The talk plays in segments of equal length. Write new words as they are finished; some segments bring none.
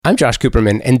I'm Josh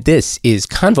Cooperman, and this is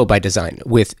Convo by Design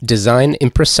with design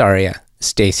impresaria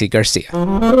Stacy Garcia.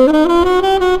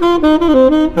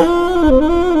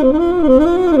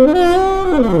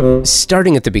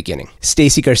 Starting at the beginning,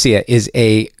 Stacy Garcia is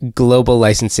a global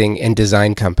licensing and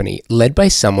design company led by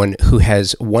someone who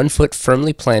has one foot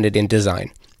firmly planted in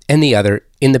design and the other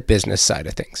in the business side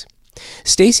of things.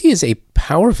 Stacy is a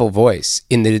powerful voice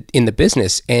in the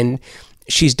business, and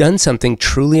she's done something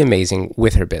truly amazing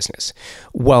with her business.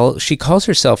 While she calls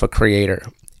herself a creator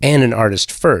and an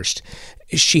artist first,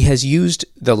 she has used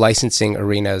the licensing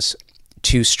arenas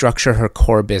to structure her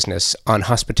core business on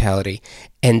hospitality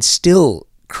and still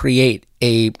create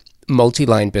a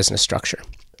multi-line business structure.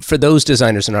 For those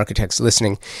designers and architects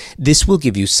listening, this will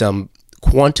give you some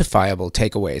quantifiable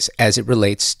takeaways as it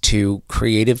relates to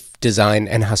creative design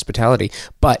and hospitality,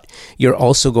 but you're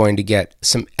also going to get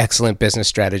some excellent business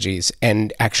strategies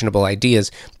and actionable ideas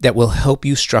that will help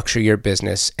you structure your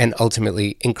business and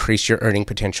ultimately increase your earning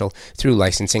potential through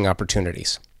licensing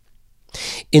opportunities.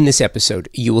 In this episode,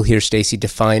 you will hear Stacy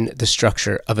define the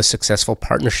structure of a successful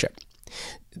partnership.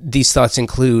 These thoughts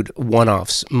include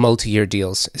one-offs, multi-year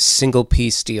deals,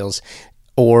 single-piece deals,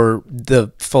 or the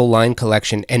full line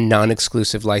collection and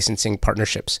non-exclusive licensing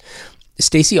partnerships.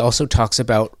 Stacy also talks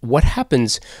about what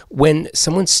happens when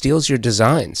someone steals your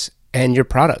designs and your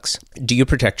products. Do you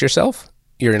protect yourself,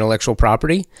 your intellectual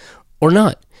property, or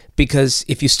not? Because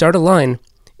if you start a line,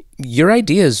 your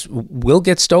ideas will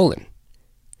get stolen.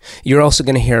 You're also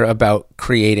going to hear about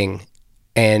creating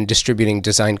and distributing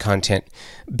design content,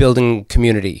 building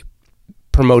community,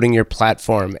 promoting your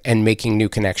platform, and making new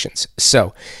connections.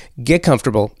 So get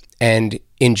comfortable and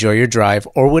enjoy your drive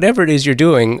or whatever it is you're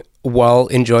doing while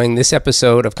enjoying this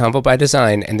episode of Convo by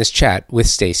Design and this chat with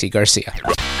Stacy Garcia.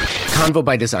 Convo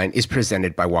by Design is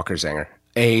presented by Walker Zanger,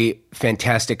 a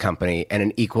fantastic company and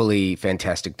an equally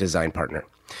fantastic design partner.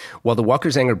 While the Walker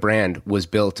Zanger brand was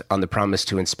built on the promise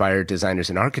to inspire designers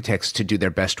and architects to do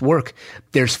their best work,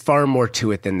 there's far more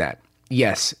to it than that.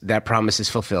 Yes, that promise is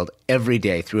fulfilled every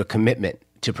day through a commitment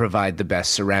to provide the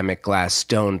best ceramic, glass,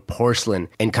 stone, porcelain,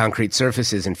 and concrete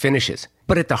surfaces and finishes.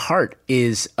 But at the heart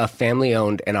is a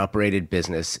family-owned and operated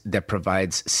business that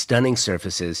provides stunning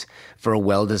surfaces for a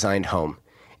well-designed home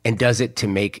and does it to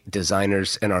make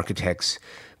designers and architects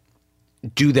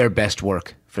do their best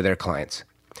work for their clients.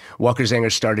 Walker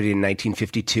Zanger started in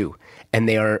 1952, and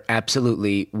they are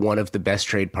absolutely one of the best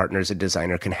trade partners a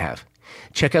designer can have.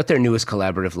 Check out their newest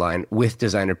collaborative line with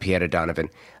designer Pieta Donovan,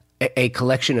 a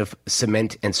collection of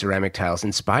cement and ceramic tiles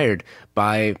inspired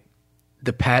by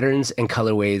the patterns and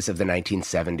colorways of the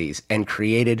 1970s and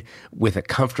created with a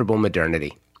comfortable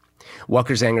modernity.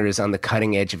 Walker Zanger is on the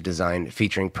cutting edge of design,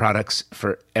 featuring products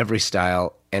for every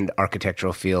style and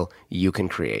architectural feel you can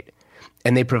create.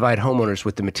 And they provide homeowners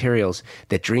with the materials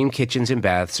that dream kitchens and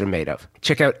baths are made of.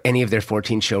 Check out any of their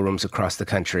 14 showrooms across the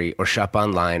country or shop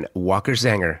online,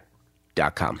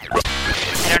 walkerzanger.com.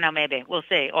 I don't know, maybe. We'll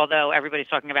see. Although everybody's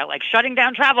talking about like shutting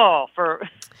down travel for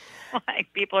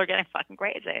like people are getting fucking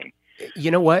crazy.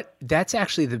 You know what? That's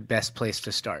actually the best place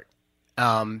to start.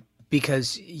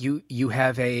 Because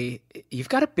you've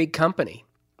got a big company,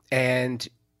 and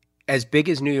as big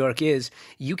as New York is,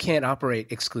 you can't operate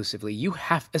exclusively. You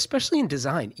have, especially in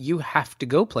design, you have to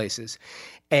go places.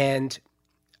 And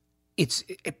it's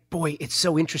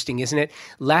so interesting, isn't it?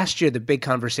 Last year, the big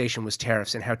conversation was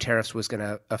tariffs and how tariffs was going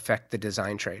to affect the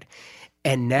design trade.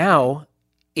 And now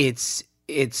it's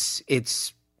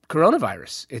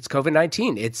coronavirus. It's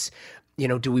COVID-19. It's,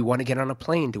 do we want to get on a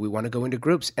plane? Do we want to go into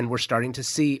groups? And we're starting to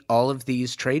see all of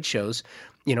these trade shows.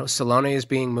 Salone is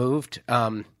being moved.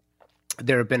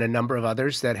 There have been a number of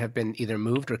others that have been either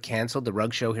moved or canceled. The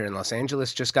rug show here in Los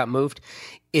Angeles just got moved.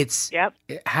 Yep.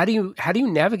 How do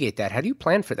you navigate that? How do you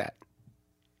plan for that?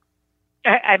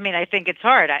 I mean, I think it's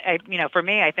hard. For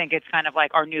me, I think it's kind of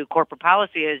like our new corporate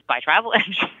policy is buy travel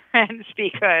insurance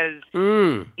because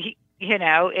it's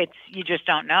you just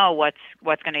don't know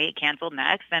what's going to get canceled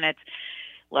next. And I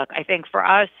think for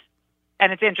us,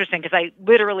 and it's interesting because I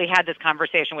literally had this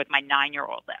conversation with my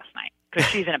 9-year-old last night because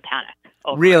she's in a panic.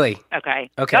 Really? Okay.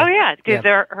 Oh yeah, because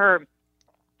her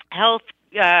health,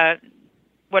 the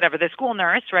school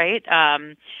nurse, right,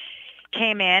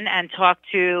 came in and talked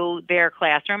to their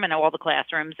classroom and all the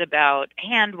classrooms about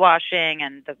hand washing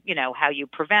and how you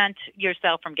prevent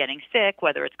yourself from getting sick,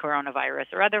 whether it's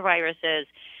coronavirus or other viruses,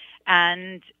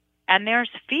 and there's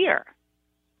fear,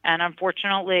 and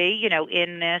unfortunately,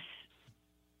 in this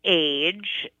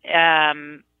age,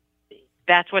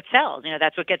 that's what sells.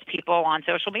 That's what gets people on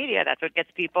social media. That's what gets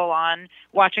people on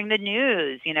watching the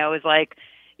news. Is like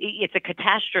it's a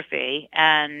catastrophe,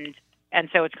 and And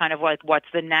so it's kind of like, what's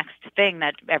the next thing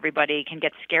that everybody can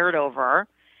get scared over?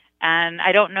 And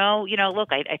I don't know, look,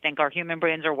 I think our human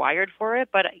brains are wired for it,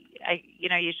 but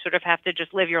you sort of have to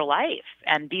just live your life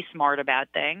and be smart about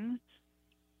things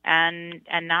and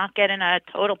not get in a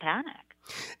total panic.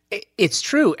 It's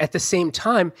true. At the same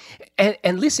time,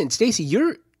 and listen, Stacy,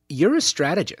 you're a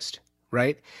strategist,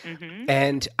 right? Mm-hmm.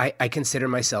 And I consider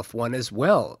myself one as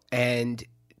well. And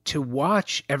to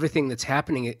watch everything that's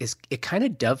happening it kind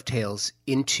of dovetails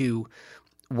into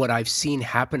what I've seen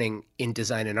happening in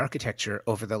design and architecture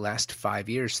over the last 5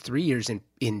 years, 3 years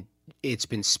in it's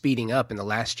been speeding up. In the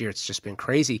last year, it's just been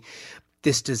crazy.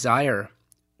 This desire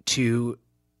to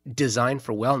design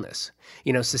for wellness,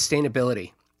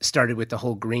 sustainability started with the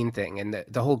whole green thing, and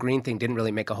the whole green thing didn't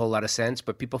really make a whole lot of sense,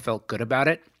 but people felt good about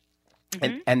it.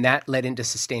 Mm-hmm. And that led into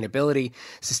sustainability.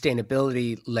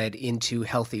 Sustainability led into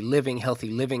healthy living. Healthy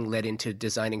living led into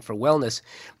designing for wellness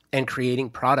and creating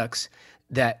products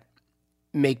that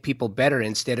make people better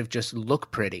instead of just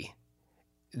look pretty.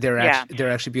 They're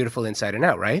actually beautiful inside and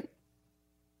out, right?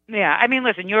 Yeah. I mean,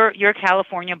 listen, you're a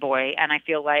California boy, and I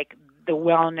feel like the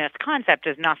wellness concept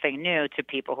is nothing new to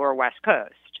people who are West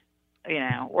Coast,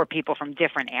 or people from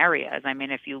different areas. I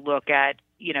mean, if you look at,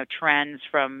 trends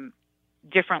from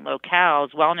different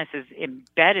locales, wellness is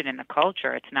embedded in the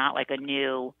culture. It's not like a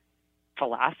new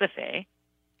philosophy.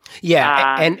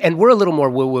 Yeah, and we're a little more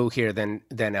woo-woo here than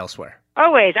elsewhere.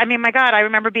 Always. I mean, my God, I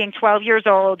remember being 12 years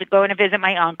old, going to visit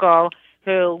my uncle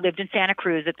who lived in Santa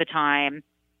Cruz at the time,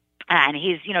 and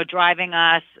he's, driving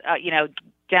us,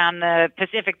 down the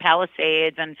Pacific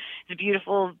Palisades, and it's a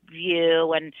beautiful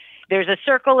view, and there's a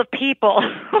circle of people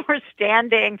who are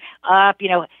standing up,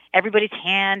 everybody's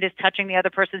hand is touching the other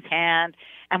person's hand,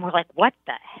 and we're like, what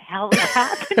the hell is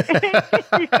happening?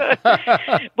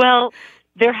 Well,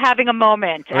 they're having a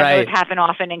moment, and right. those happen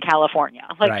often in California.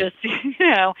 Like, right. just,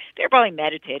 they're probably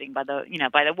meditating by the,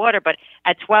 by the water. But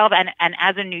at 12, and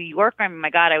as a New Yorker, I mean, my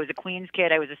God, I was a Queens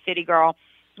kid, I was a city girl.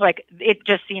 Like, it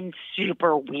just seemed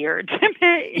super weird to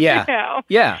me. Yeah.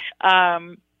 Yeah.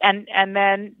 And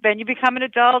then you become an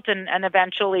adult, and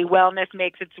eventually wellness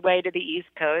makes its way to the East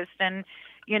Coast, and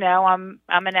I'm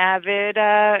an avid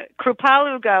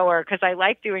Kripalu goer because I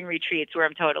like doing retreats where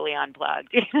I'm totally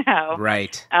unplugged.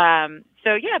 Right.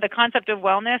 So yeah, the concept of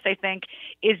wellness, I think,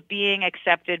 is being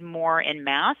accepted more en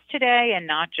masse today, and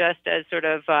not just as sort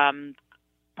of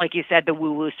like you said, the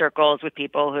woo-woo circles with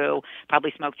people who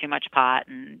probably smoke too much pot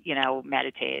and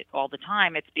meditate all the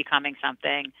time. It's becoming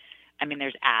something. I mean,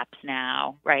 there's apps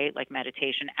now, right? Like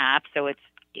meditation apps. So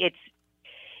it's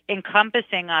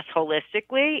encompassing us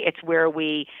holistically. It's where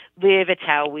we live. It's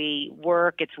how we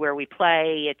work. It's where we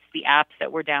play. It's the apps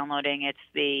that we're downloading. It's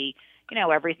the,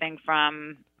 everything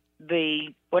from the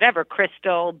whatever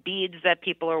crystal beads that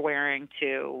people are wearing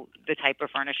to the type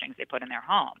of furnishings they put in their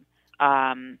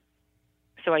home.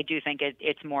 So I do think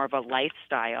it's more of a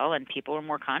lifestyle, and people are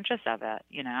more conscious of it,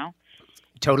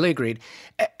 Totally agreed.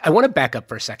 I want to back up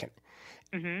for a second.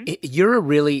 Mm-hmm. You're a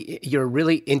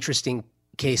really interesting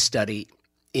case study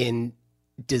in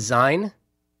design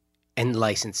and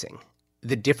licensing,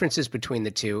 the differences between the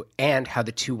two and how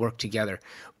the two work together.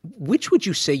 Which would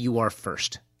you say you are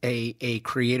first, a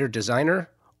creator designer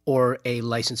or a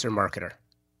licensor marketer?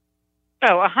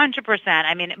 Oh, 100%.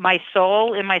 I mean, in my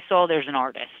soul, there's an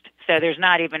artist. So there's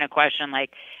not even a question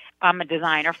like I'm a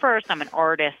designer first, I'm an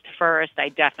artist first. I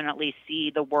definitely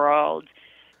see the world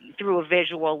through a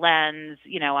visual lens.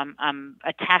 I'm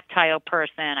a tactile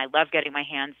person. I love getting my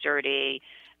hands dirty.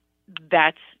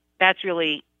 That's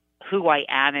really who I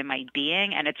am in my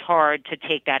being, and it's hard to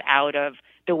take that out of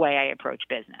the way I approach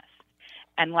business.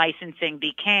 And licensing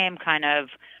became kind of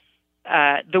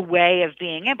the way of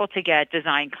being able to get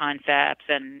design concepts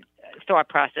and thought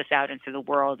process out into the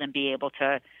world and be able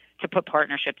to put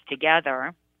partnerships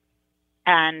together.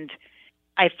 And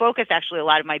I focus actually a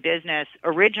lot of my business.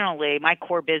 Originally, my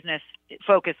core business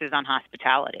focuses on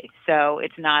hospitality. So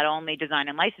it's not only design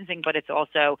and licensing, but it's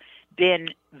also been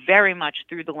very much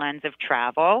through the lens of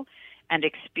travel and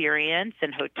experience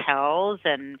and hotels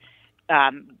and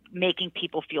making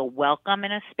people feel welcome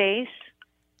in a space,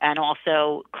 and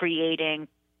also creating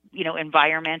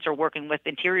environments, or working with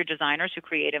interior designers who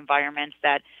create environments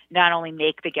that not only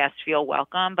make the guests feel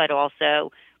welcome, but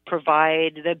also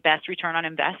provide the best return on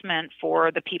investment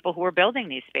for the people who are building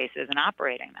these spaces and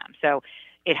operating them. So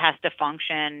it has to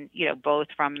function, both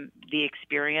from the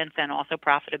experience and also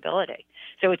profitability.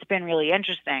 So it's been really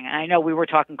interesting. And I know we were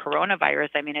talking coronavirus.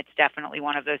 I mean, it's definitely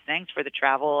one of those things for the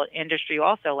travel industry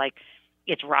also. Like,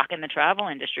 it's rocking the travel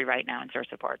industry right now in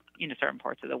certain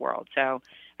parts of the world. So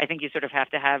I think you sort of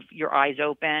have to have your eyes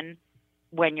open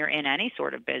when you're in any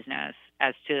sort of business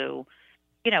as to,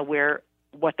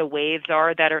 what the waves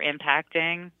are that are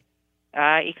impacting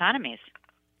economies.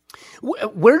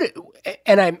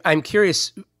 I'm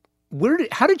curious,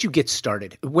 how did you get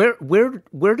started?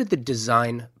 Where did the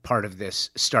design part of this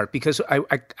start? Because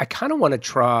I kind of want to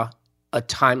draw a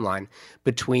timeline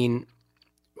between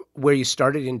where you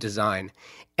started in design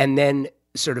and then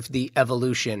sort of the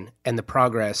evolution and the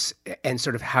progress and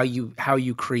sort of how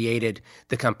you created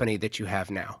the company that you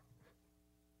have now.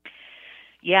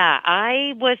 Yeah,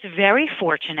 I was very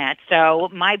fortunate. So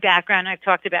my background, I've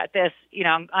talked about this,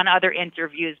 on other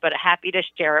interviews, but happy to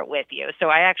share it with you. So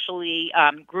I actually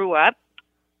grew up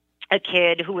a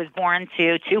kid who was born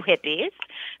to two hippies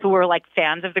who were like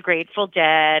fans of the Grateful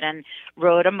Dead and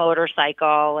rode a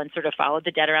motorcycle and sort of followed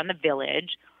the dead around the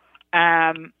village.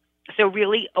 So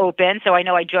really open. So I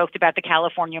know I joked about the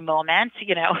California moment,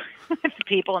 with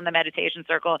people in the meditation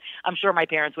circle. I'm sure my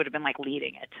parents would have been like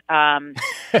leading it. And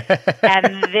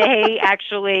they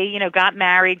actually, got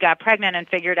married, got pregnant, and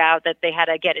figured out that they had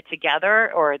to get it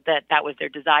together, or that was their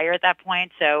desire at that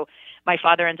point. So my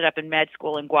father ended up in med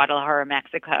school in Guadalajara,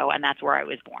 Mexico, and that's where I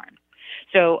was born.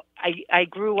 So I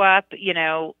grew up,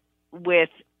 with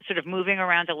sort of moving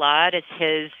around a lot as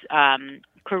his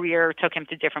career took him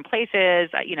to different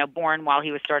places, born while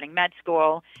he was starting med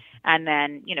school. And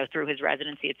then, through his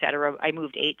residency, et cetera, I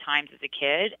moved 8 times as a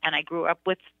kid. And I grew up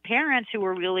with parents who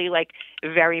were really like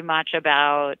very much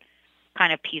about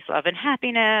kind of peace, love, and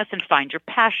happiness and find your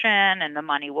passion and the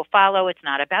money will follow. It's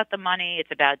not about the money.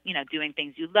 It's about, doing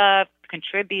things you love,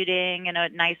 contributing in a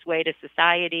nice way to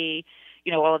society,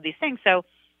 all of these things. So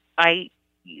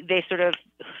they sort of,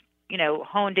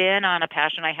 honed in on a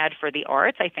passion I had for the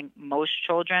arts. I think most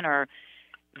children are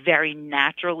very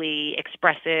naturally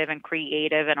expressive and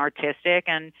creative and artistic.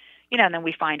 And, and then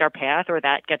we find our path, or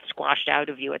that gets squashed out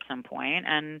of you at some point.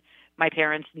 And my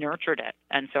parents nurtured it.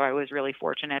 And so I was really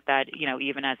fortunate that,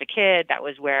 even as a kid, that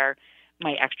was where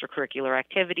my extracurricular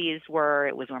activities were.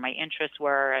 It was where my interests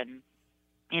were. And,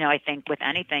 I think with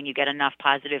anything, you get enough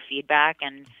positive feedback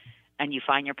and you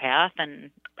find your path. And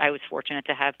I was fortunate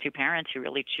to have 2 parents who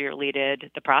really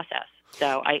cheerleaded the process.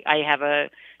 So I have a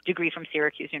degree from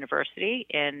Syracuse University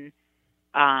in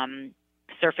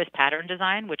surface pattern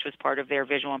design, which was part of their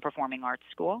visual and performing arts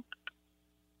school.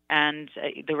 And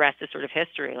the rest is sort of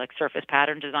history. Like surface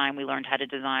pattern design, we learned how to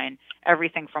design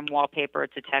everything from wallpaper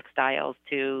to textiles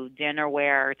to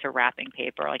dinnerware to wrapping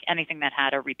paper, like anything that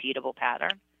had a repeatable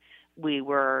pattern. We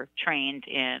were trained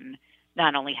in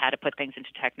not only how to put things into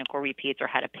technical repeats or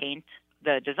how to paint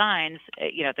the designs.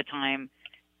 At the time,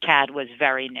 CAD was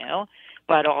very new,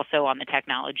 but also on the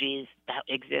technologies that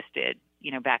existed,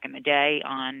 back in the day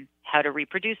on how to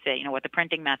reproduce it, what the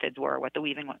printing methods were, what the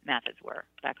weaving methods were,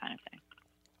 that kind of thing.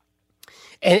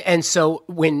 And so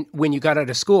when you got out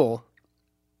of school,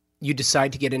 you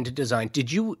decided to get into design.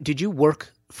 Did you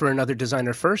work for another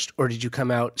designer first, or did you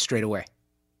come out straight away?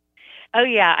 Oh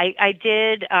yeah, I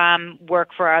did work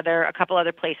for a couple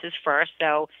other places first.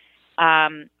 So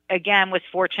again, was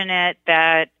fortunate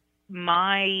that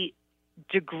my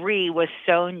degree was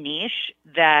so niche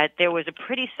that there was a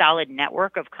pretty solid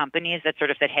network of companies that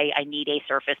sort of said, hey, I need a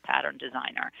surface pattern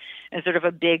designer. And sort of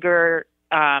a bigger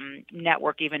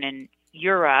network even in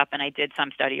Europe, and I did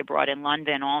some study abroad in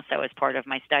London also as part of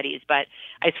my studies. But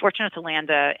I was fortunate to land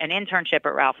an internship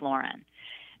at Ralph Lauren.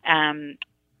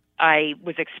 I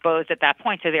was exposed at that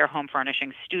point to their home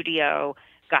furnishing studio,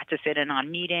 got to sit in on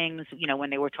meetings,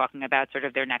 when they were talking about sort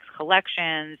of their next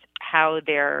collections, how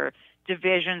their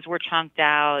divisions were chunked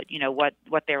out,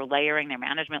 what their layering, their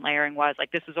management layering was.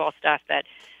 Like this was all stuff that,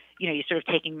 you're sort of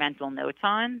taking mental notes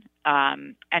on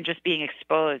and just being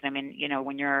exposed. I mean,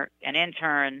 when you're an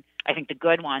intern, I think the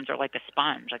good ones are like a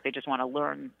sponge. Like they just want to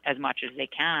learn as much as they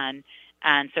can.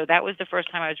 And so that was the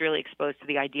first time I was really exposed to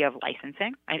the idea of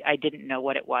licensing. I didn't know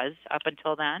what it was up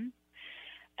until then.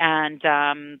 And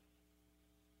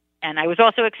I was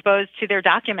also exposed to their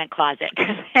document closet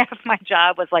because half my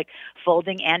job was like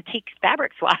folding antique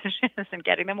fabric swatches and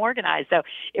getting them organized. So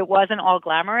it wasn't all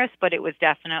glamorous, but it was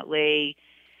definitely,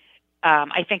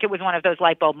 I think it was one of those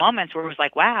light bulb moments where it was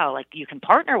like, wow, like you can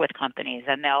partner with companies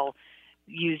and they'll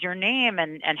use your name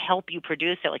and help you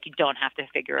produce it. Like you don't have to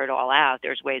figure it all out.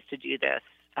 There's ways to do this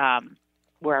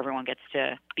where everyone gets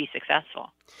to be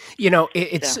successful.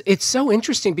 It's so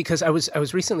interesting because I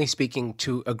was recently speaking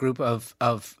to a group of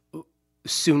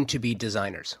soon to be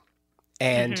designers,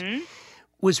 and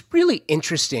was really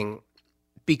interesting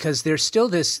because there's still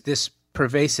this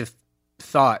pervasive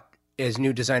thought as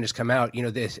new designers come out.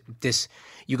 This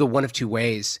you go one of two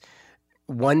ways.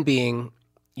 One being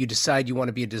you decide you want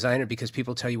to be a designer because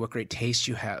people tell you what great taste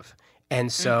you have.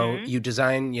 And so Mhm. you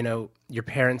design, your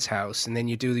parents' house, and then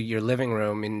you do your living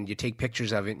room, and you take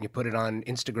pictures of it, and you put it on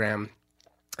Instagram,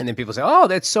 and then people say, "Oh,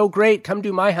 that's so great! Come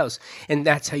do my house," and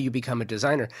that's how you become a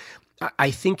designer. I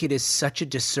think it is such a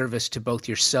disservice to both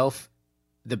yourself,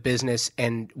 the business,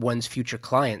 and one's future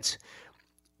clients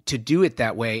to do it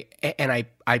that way. And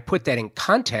I put that in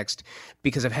context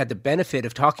because I've had the benefit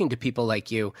of talking to people like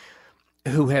you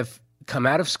who have come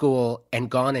out of school and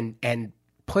gone and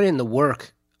put in the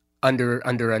work under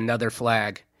another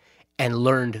flag and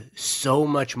learned so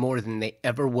much more than they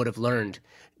ever would have learned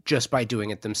just by doing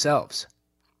it themselves.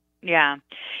 Yeah.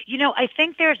 I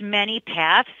think there's many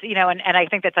paths, and I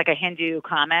think that's like a Hindu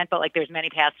comment, but like there's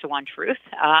many paths to one truth.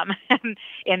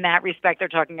 In that respect, they're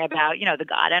talking about, the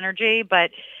God energy. But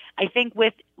I think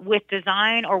with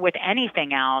design or with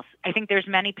anything else, I think there's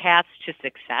many paths to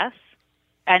success.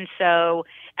 And so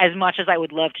as much as I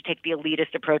would love to take the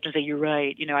elitist approach and say, you're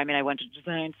right, I went to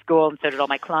design school and so did all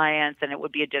my clients and it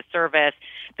would be a disservice.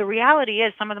 The reality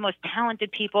is some of the most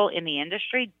talented people in the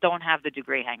industry don't have the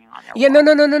degree hanging on their Yeah, no,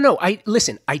 wall. no, no, no, no.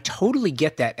 I totally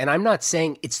get that, and I'm not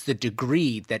saying it's the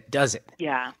degree that does it.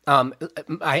 Yeah.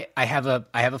 I have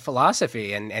a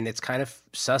philosophy, and it's kind of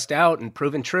sussed out and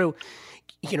proven true.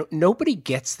 Nobody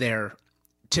gets there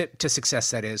to success,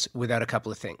 that is, without a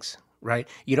couple of things, right?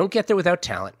 You don't get there without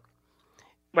talent.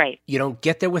 Right. You don't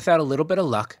get there without a little bit of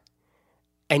luck,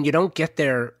 and you don't get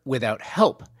there without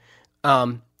help.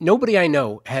 Nobody I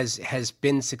know has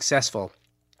been successful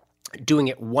doing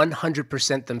it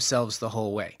 100% themselves the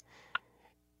whole way.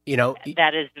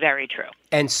 That is very true.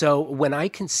 And so when I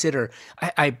consider,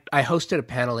 I hosted a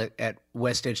panel at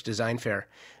West Edge Design Fair,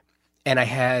 and I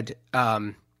had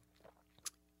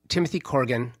Timothy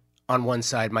Corrigan on one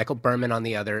side, Michael Berman on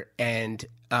the other, and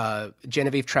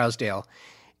Genevieve Trousdale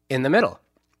in the middle.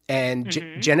 And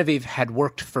Genevieve had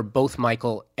worked for both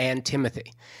Michael and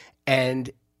Timothy. And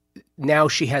now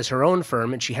she has her own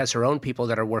firm and she has her own people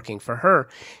that are working for her.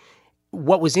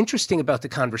 What was interesting about the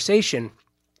conversation,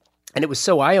 and it was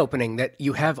so eye-opening, that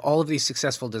you have all of these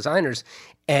successful designers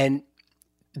and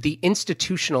the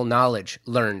institutional knowledge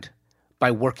learned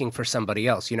by working for somebody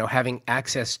else, having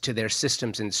access to their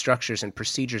systems and structures and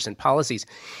procedures and policies.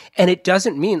 And it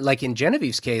doesn't mean, like in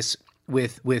Genevieve's case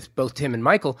with both Tim and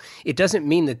Michael, it doesn't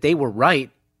mean that they were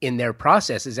right in their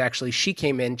processes. Actually, she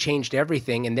came in, changed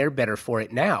everything, and they're better for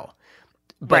it now.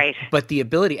 Right. But the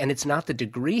ability, and it's not the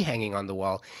degree hanging on the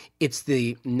wall, it's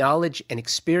the knowledge and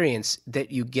experience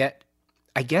that you get.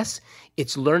 I guess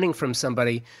it's learning from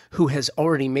somebody who has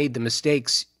already made the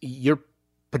mistakes you're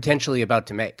potentially about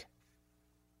to make.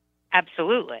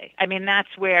 Absolutely.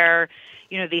 That's where,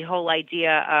 the whole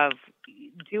idea of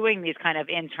doing these kind of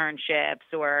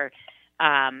internships or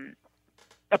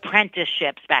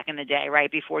apprenticeships back in the day,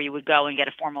 right? Before you would go and get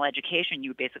a formal education,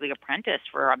 you would basically apprentice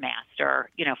for a master,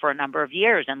 for a number of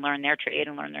years and learn their trade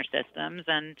and learn their systems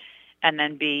and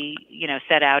then be,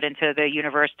 set out into the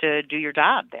universe to do your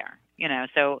job there,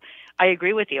 So I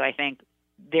agree with you. I think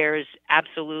there's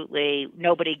absolutely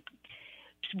nobody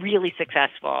really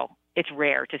successful. It's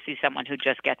rare to see someone who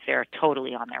just gets there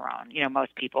totally on their own.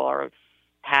 Most people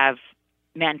have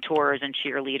mentors and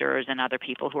cheerleaders and other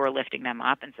people who are lifting them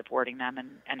up and supporting them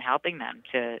and helping them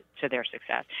to their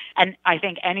success. And I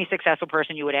think any successful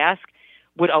person you would ask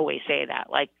would always say that,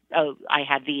 like, oh, I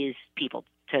have these people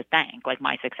to thank. Like,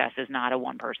 my success is not a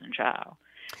one-person show.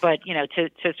 But,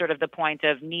 to sort of the point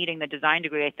of needing the design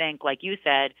degree, I think, like you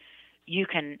said, you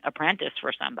can apprentice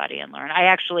for somebody and learn. I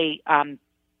actually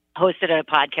hosted a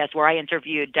podcast where I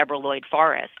interviewed Deborah Lloyd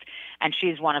Forrest, and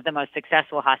she's one of the most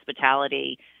successful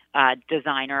hospitality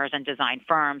designers and design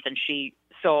firms, and she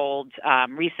sold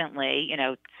recently,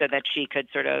 so that she could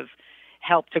sort of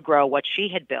help to grow what she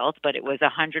had built, but it was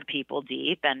 100 people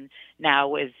deep, and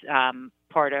now is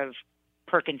part of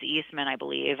Perkins Eastman, I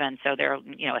believe, and so they're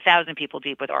 1,000 people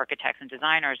deep with architects and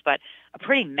designers, but a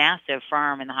pretty massive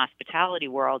firm in the hospitality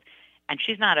world, and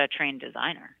she's not a trained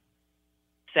designer.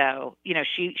 So,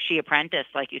 she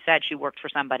apprenticed, like you said, she worked for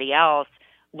somebody else,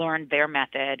 learned their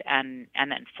method, and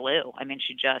then flew.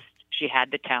 She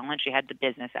had the talent, she had the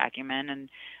business acumen,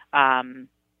 and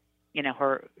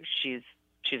she's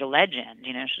a legend.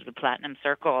 She's a platinum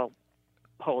circle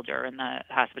holder in the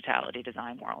hospitality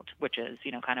design world, which is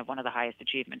kind of one of the highest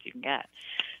achievements you can get.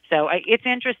 So it's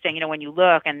interesting, when you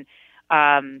look, and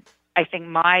I think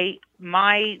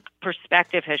my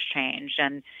perspective has changed,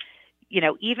 and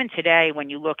even today, when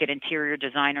you look at interior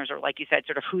designers, or like you said,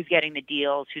 sort of who's getting the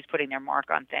deals, who's putting their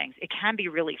mark on things, it can be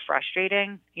really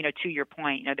frustrating. To your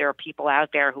point, there are people out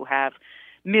there who have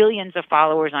millions of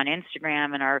followers on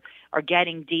Instagram and are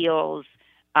getting deals,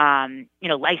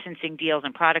 licensing deals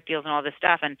and product deals and all this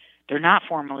stuff, and they're not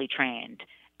formally trained.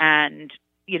 And,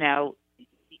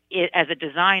 as a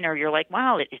designer, you're like,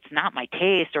 well, it's not my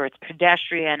taste, or it's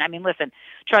pedestrian. I mean, listen,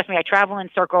 trust me, I travel in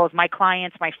circles. My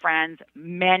clients, my friends,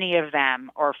 many of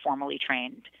them are formally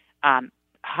trained,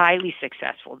 highly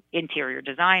successful interior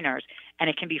designers. And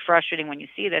it can be frustrating when you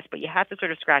see this, but you have to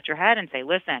sort of scratch your head and say,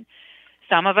 listen,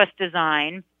 some of us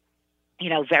design,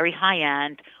 very high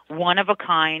end, one of a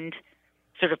kind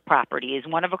sort of properties,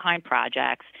 one of a kind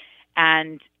projects.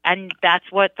 And that's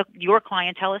what your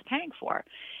clientele is paying for.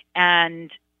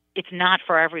 And it's not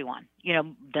for everyone.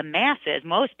 The masses,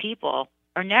 most people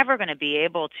are never going to be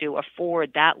able to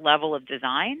afford that level of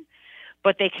design,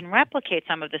 but they can replicate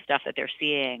some of the stuff that they're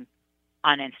seeing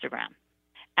on Instagram.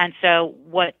 And so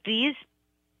what these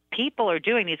people are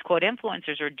doing, these quote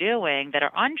influencers are doing that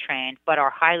are untrained but are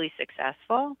highly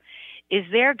successful, is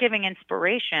they're giving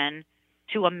inspiration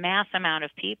to a mass amount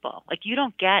of people. Like, you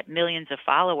don't get millions of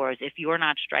followers if you're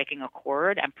not striking a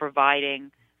chord and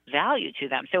providing value to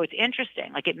them. So it's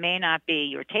interesting. Like, it may not be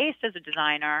your taste as a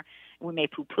designer. We may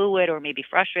poo-poo it or may be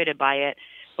frustrated by it,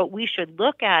 but we should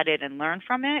look at it and learn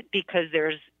from it, because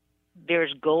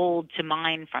there's gold to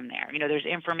mine from there. There's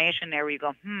information there where you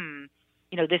go,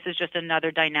 this is just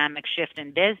another dynamic shift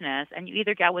in business, and you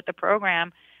either get with the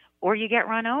program or you get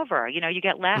run over. You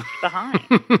get left behind.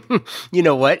 You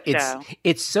know what?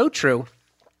 It's so true.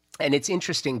 And it's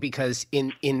interesting because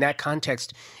in that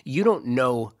context, you don't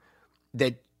know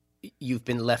that you've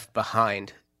been left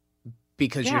behind,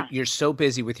 because you're so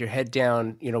busy with your head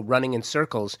down, running in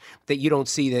circles, that you don't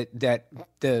see that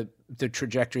the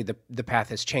trajectory, the path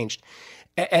has changed.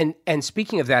 And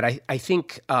speaking of that, I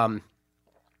think one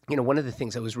of the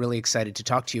things I was really excited to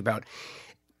talk to you about,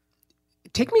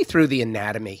 take me through the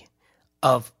anatomy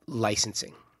of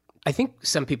licensing. I think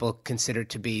some people consider it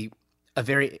to be a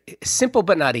very simple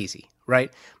but not easy,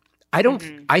 right?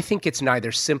 I think it's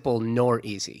neither simple nor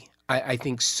easy. I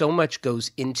think so much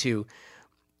goes into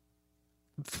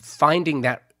finding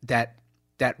that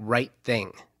right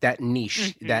thing, that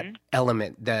niche, that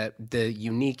element, the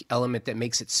unique element that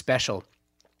makes it special,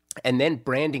 and then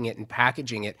branding it and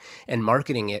packaging it and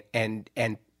marketing it and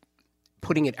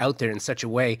putting it out there in such a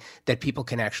way that people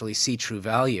can actually see true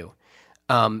value.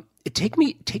 Take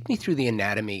me through the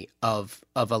anatomy of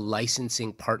a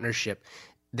licensing partnership.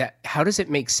 How does it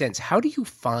make sense? How do you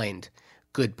find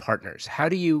good partners? How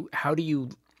do you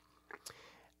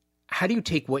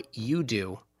take what you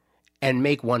do and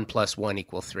make 1 + 1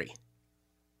 = 3?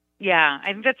 Yeah,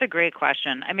 I think that's a great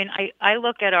question. I mean, I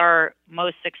look at our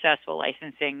most successful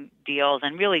licensing deals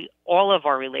and really all of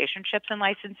our relationships in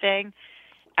licensing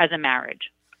as a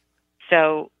marriage.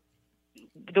 So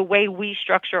the way we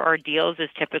structure our deals is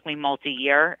typically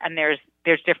multi-year, and there's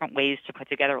different ways to put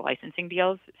together licensing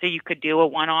deals. So you could do a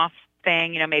one-off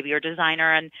thing, maybe you're a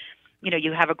designer and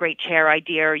you have a great chair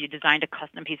idea, or you designed a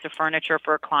custom piece of furniture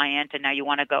for a client, and now you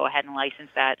want to go ahead and license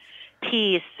that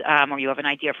piece, or you have an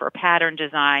idea for a pattern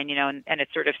design, and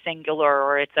it's sort of singular,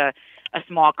 or it's a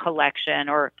small collection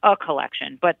or a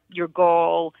collection. But your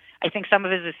goal, I think some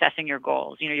of it is assessing your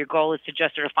goals. Your goal is to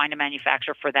just sort of find a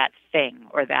manufacturer for that thing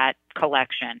or that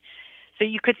collection. So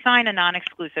you could sign a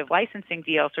non-exclusive licensing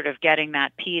deal, sort of getting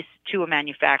that piece to a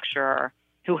manufacturer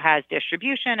who has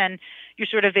distribution, and you're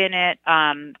sort of in it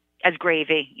as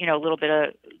gravy, a little bit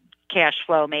of cash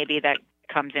flow maybe that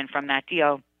comes in from that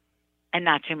deal, and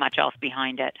not too much else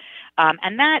behind it.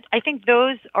 And that, I think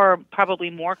those are probably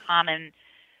more common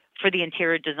for the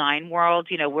interior design world,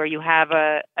 where you have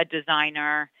a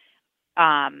designer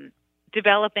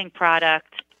developing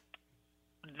product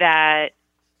that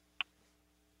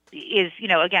is,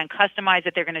 again, customized,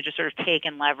 that they're going to just sort of take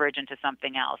and leverage into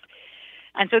something else.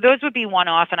 And so those would be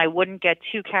one-off, and I wouldn't get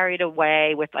too carried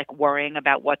away with like worrying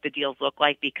about what the deals look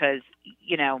like, because,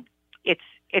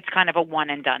 it's kind of a one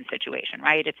and done situation,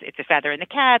 right? It's a feather in the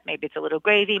cap. Maybe it's a little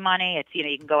gravy money. It's,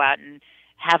 you can go out and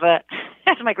have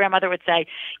as my grandmother would say,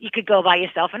 you could go buy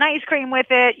yourself an ice cream with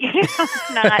it.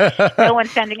 It's not, no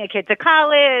one's sending a kid to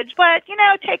college, but,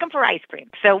 take them for ice cream.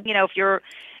 So, if you're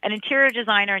an interior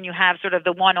designer and you have sort of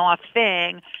the one-off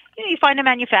thing, you find a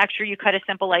manufacturer, you cut a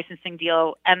simple licensing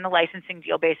deal, and the licensing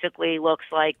deal basically looks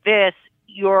like this.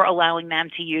 You're allowing them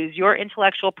to use your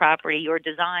intellectual property, your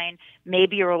design.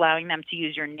 Maybe you're allowing them to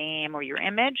use your name or your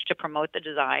image to promote the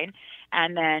design.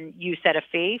 And then you set a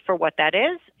fee for what that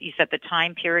is. You set the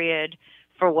time period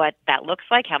for what that looks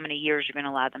like, how many years you're going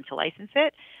to allow them to license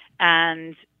it.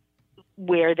 And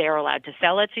where they're allowed to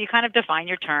sell it. So you kind of define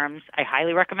your terms. I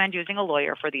highly recommend using a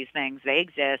lawyer for these things. They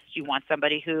exist. You want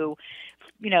somebody who,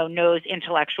 knows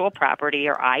intellectual property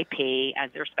or IP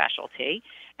as their specialty.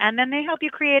 And then they help you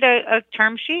create a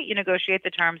term sheet. You negotiate the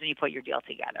terms and you put your deal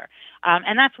together.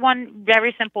 And that's one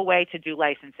very simple way to do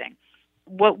licensing.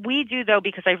 What we do, though,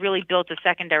 because I really built a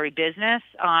secondary business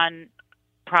on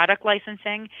product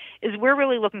licensing, is we're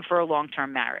really looking for a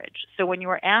long-term marriage. So when you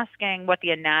were asking what the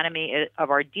anatomy of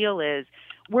our deal is,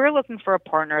 we're looking for a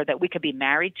partner that we could be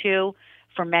married to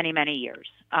for many, many years.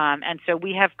 And so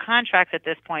we have contracts at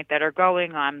this point that are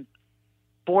going on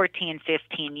 14,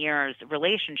 15 years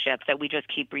relationships that we just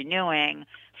keep renewing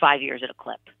 5 years at a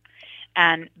clip.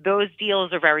 And those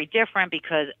deals are very different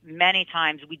because many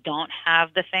times we don't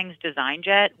have the things designed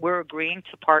yet. We're agreeing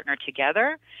to partner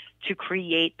together to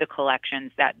create the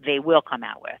collections that they will come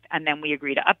out with. And then we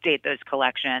agree to update those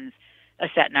collections a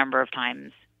set number of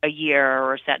times a year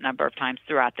or a set number of times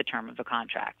throughout the term of the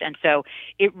contract. And so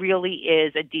it really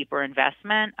is a deeper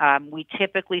investment. We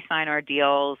typically sign our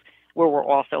deals where we're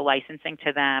also licensing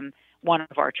to them one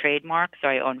of our trademarks. So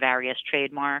I own various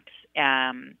trademarks,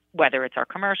 whether it's our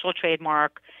commercial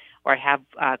trademark or I have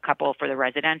a couple for the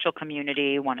residential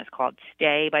community. One is called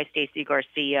Stay by Stacey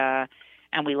Garcia,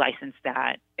 and we license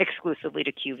that exclusively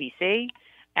to QVC.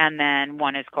 And then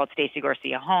one is called Stacey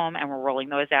Garcia Home, and we're rolling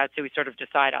those out. So we sort of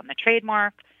decide on the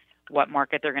trademark, what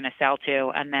market they're going to sell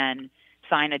to, and then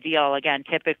sign a deal. Again,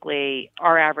 typically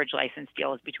our average license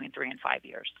deal is between 3 and 5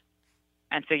 years.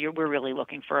 And so we're really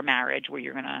looking for a marriage where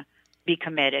you're going to be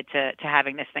committed to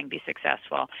having this thing be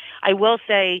successful. I will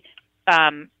say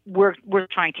we're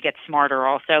trying to get smarter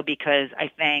also, because I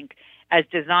think as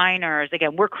designers,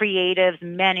 again, we're creatives,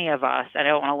 many of us. I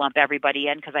don't want to lump everybody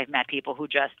in because I've met people who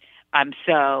just I'm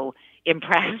so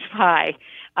impressed by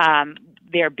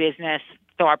their business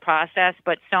thought process,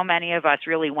 but so many of us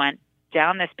really went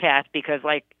down this path because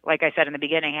like I said in the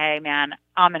beginning, hey man,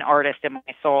 I'm an artist in my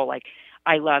soul. Like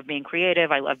I love being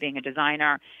creative. I love being a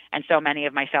designer. And so many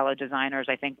of my fellow designers,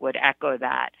 I think, would echo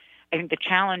that. I think the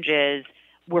challenge is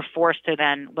we're forced to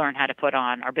then learn how to put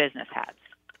on our business hats.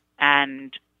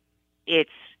 And it's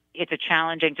a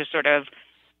challenging to sort of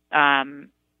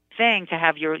thing to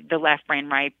have the left brain,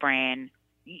 right brain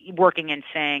working in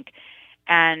sync.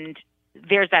 And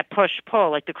there's that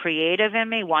push-pull. Like the creative in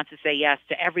me wants to say yes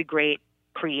to every great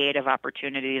creative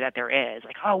opportunity that there is.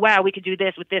 Like, oh, wow, we could do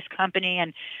this with this company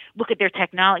and look at their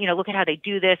technology, look at how they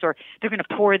do this, or they're going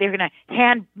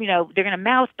to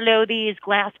mouth blow these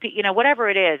glass, whatever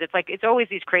it is. It's like, it's always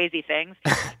these crazy things.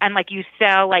 And like you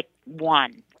sell like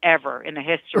one ever in the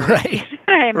history. Right.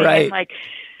 I mean, right. Like,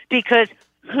 because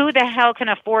who the hell can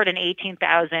afford an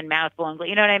 18,000 mouth blown?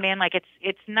 You know what I mean? Like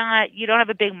it's not, you don't have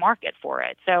a big market for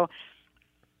it. So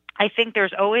I think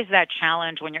there's always that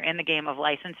challenge when you're in the game of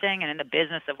licensing and in the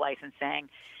business of licensing.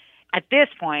 At this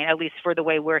point, at least for the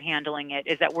way we're handling it,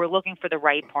 is that we're looking for the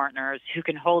right partners who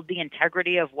can hold the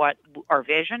integrity of what our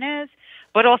vision is,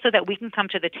 but also that we can come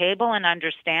to the table and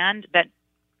understand that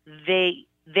they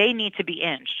need to be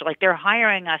inched. Like they're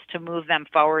hiring us to move them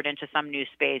forward into some new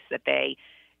space that they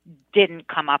didn't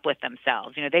come up with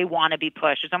themselves. They want to be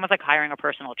pushed. It's almost like hiring a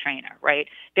personal trainer, right?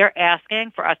 They're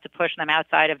asking for us to push them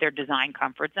outside of their design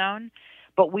comfort zone.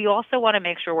 But we also want to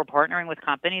make sure we're partnering with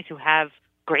companies who have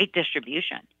great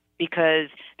distribution, because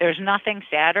there's nothing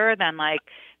sadder than like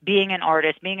being an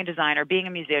artist, being a designer, being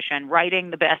a musician,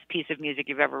 writing the best piece of music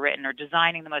you've ever written or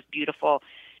designing the most beautiful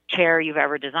chair you've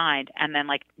ever designed. And then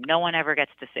like no one ever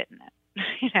gets to sit in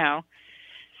it,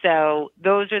 So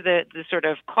those are the sort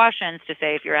of cautions to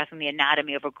say if you're asking the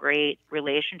anatomy of a great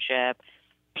relationship,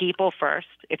 people first.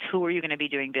 It's who are you going to be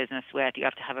doing business with? You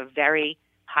have to have a very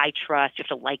high trust. You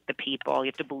have to like the people. You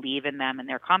have to believe in them and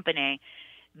their company.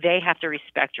 They have to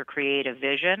respect your creative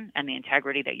vision and the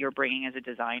integrity that you're bringing as a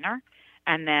designer.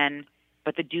 And then,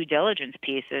 but the due diligence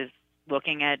piece is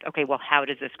looking at, okay, well, how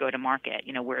does this go to market?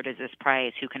 Where does this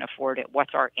price? Who can afford it?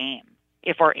 What's our aim?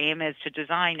 If our aim is to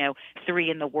design, 3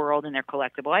 in the world and they're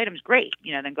collectible items, great,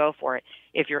 then go for it.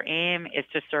 If your aim is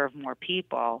to serve more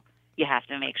people, you have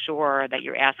to make sure that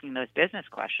you're asking those business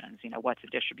questions. What's the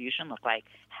distribution look like?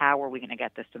 How are we going to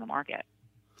get this to the market?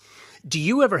 Do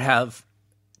you ever have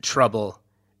trouble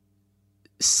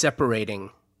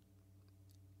separating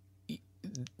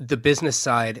the business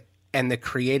side and the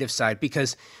creative side?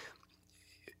 Because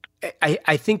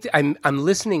I think I'm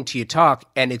listening to you talk,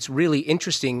 and it's really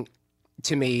interesting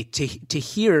to me to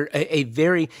hear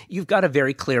you've got a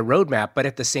very clear roadmap, but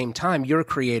at the same time, you're a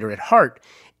creator at heart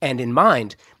and in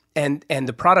mind, and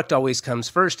the product always comes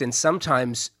first. And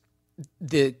sometimes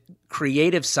the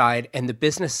creative side and the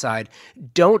business side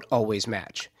don't always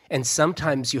match. and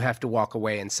sometimes you have to walk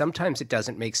away, and sometimes it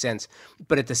doesn't make sense.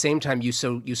 But at the same time, you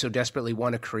so desperately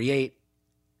want to create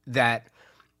that.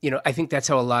 I think that's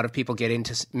how a lot of people get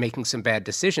into making some bad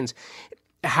decisions.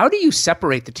 How do you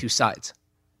separate the two sides?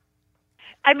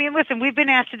 I mean, listen, we've been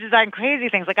asked to design crazy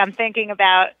things. Like, I'm thinking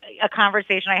about a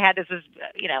conversation I had, this was,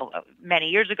 many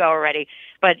years ago already,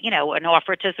 but, an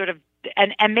offer to sort of,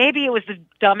 and maybe it was the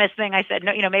dumbest thing I said,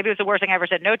 no, maybe it was the worst thing I ever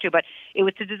said no to, but it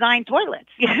was to design toilets.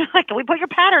 Like, can we put your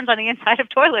patterns on the inside of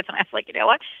toilets? And I was like, you know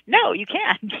what? No, you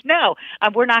can't. No,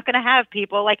 we're not going to have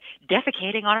people like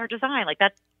defecating on our design. Like,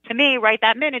 that, to me, right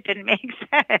that minute didn't make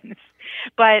sense.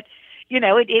 But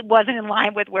it wasn't in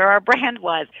line with where our brand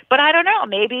was. But I don't know.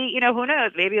 Maybe, who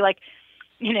knows? Maybe like,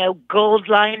 gold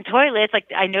line toilets.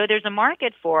 Like, I know there's a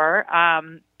market for.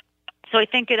 So I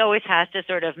think it always has to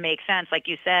sort of make sense, like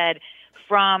you said,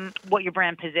 from what your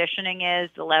brand positioning is,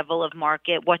 the level of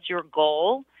market, what's your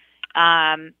goal.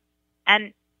 And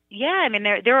yeah, I mean,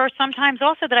 there are some times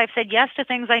also that I've said yes to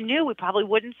things I knew we probably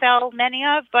wouldn't sell many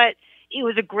of, but it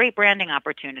was a great branding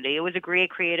opportunity. It was a great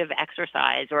creative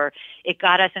exercise, or it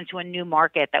got us into a new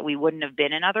market that we wouldn't have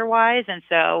been in otherwise. And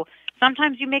so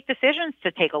sometimes you make decisions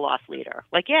to take a loss leader.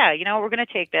 Like, yeah, we're going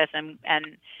to take this, and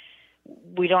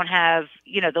we don't have,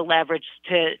 the leverage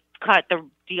to cut the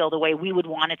deal the way we would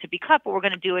want it to be cut, but we're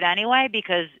going to do it anyway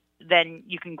because then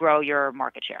you can grow your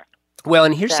market share. Well,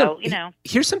 and here's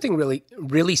here's something really,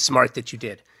 really smart that you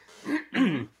did.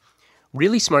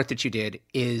 Really smart that you did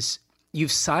is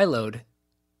you've siloed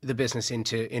the business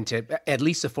into at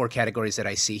least the four categories that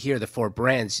I see here, the four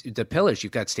brands, the pillars.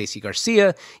 You've got Stacey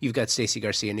Garcia, you've got Stacey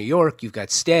Garcia New York, you've got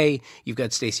Stay, you've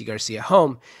got Stacey Garcia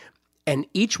Home, and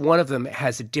each one of them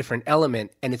has a different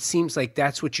element, and it seems like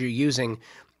that's what you're using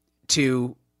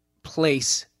to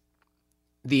place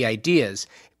the ideas.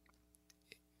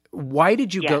 Why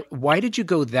did you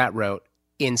go that route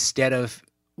instead of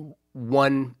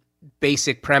one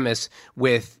basic premise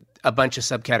with a bunch of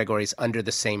subcategories under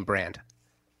the same brand?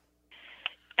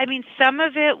 I mean, some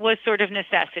of it was sort of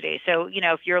necessity. So,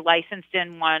 if you're licensed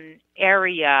in one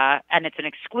area and it's an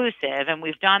exclusive, and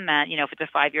we've done that, if it's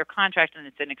a 5-year contract and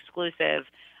it's an exclusive,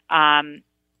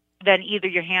 then either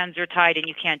your hands are tied and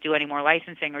you can't do any more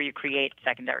licensing, or you create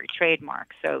secondary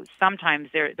trademarks. So sometimes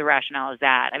the rationale is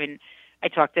that. I mean, I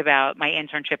talked about my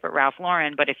internship at Ralph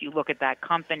Lauren, but if you look at that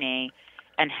company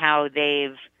and how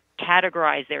they've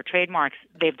categorize their trademarks,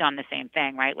 they've done the same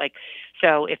thing, right? Like,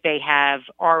 so if they have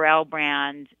RL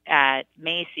brand at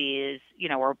Macy's,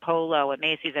 or Polo at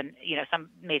Macy's, and, some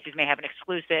Macy's may have an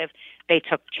exclusive, they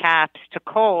took Chaps to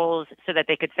Kohl's so that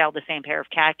they could sell the same pair of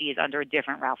khakis under a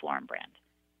different Ralph Lauren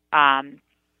brand.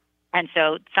 And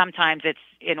so sometimes it's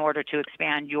in order to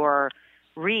expand your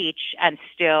reach and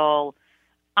still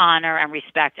honor and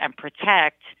respect and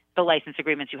protect the license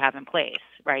agreements you have in place,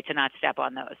 right, to not step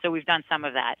on those. So we've done some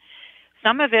of that.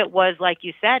 Some of it was, like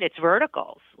you said, it's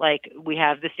verticals. Like, we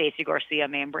have the Stacey Garcia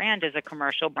main brand as a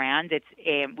commercial brand.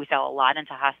 We sell a lot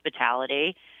into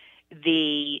hospitality.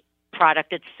 The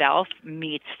product itself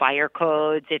meets fire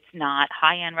codes. It's not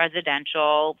high-end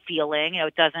residential feeling.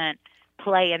 It doesn't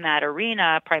play in that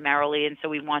arena primarily, and so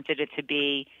we wanted it to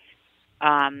be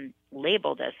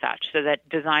labeled as such so that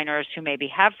designers who maybe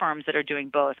have firms that are doing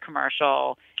both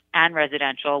commercial and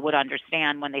residential would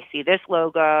understand when they see this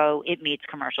logo, it meets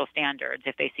commercial standards.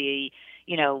 If they see,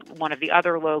 one of the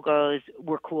other logos,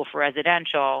 we're cool for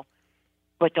residential,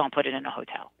 but don't put it in a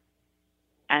hotel.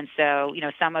 And so,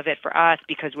 some of it for us,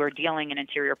 because we're dealing in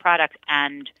interior products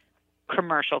and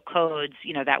commercial codes,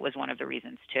 that was one of the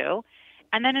reasons too.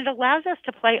 And then it allows us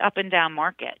to play up and down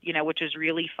market, which is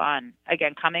really fun.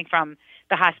 Again, coming from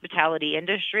the hospitality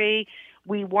industry,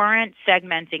 we weren't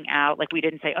segmenting out, like, we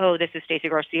didn't say, oh, this is Stacey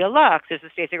Garcia Luxe, this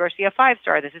is Stacey Garcia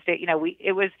 5-star, this is,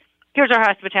 it was, here's our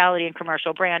hospitality and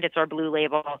commercial brand, it's our blue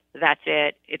label, that's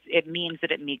it. It means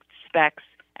that it meets specs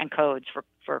and codes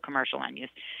for commercial end use.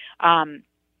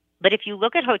 But if you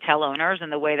look at hotel owners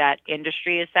and the way that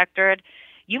industry is sectored,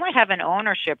 you might have an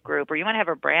ownership group, or you might have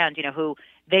a brand, who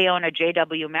they own a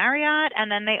JW Marriott,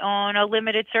 and then they own a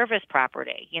limited service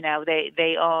property.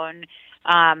 They own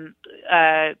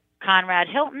Conrad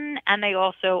Hilton, and they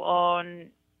also own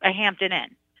a Hampton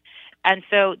Inn. And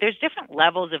so there's different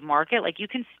levels of market. Like, you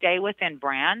can stay within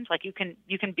brand. Like, you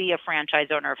can be a franchise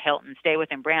owner of Hilton, stay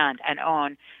within brand, and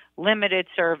own limited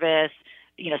service,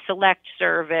 select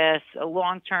service, a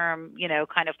long-term,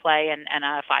 kind of play, and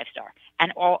a 5-star,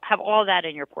 and have all that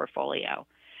in your portfolio.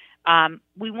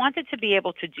 We wanted to be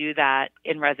able to do that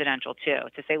in residential too,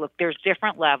 to say, look, there's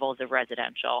different levels of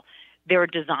residential. There are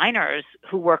designers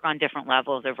who work on different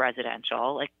levels of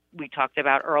residential. Like we talked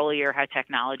about earlier, how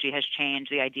technology has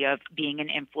changed the idea of being an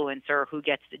influencer who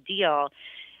gets the deal.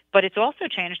 but it's also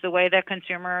changed the way that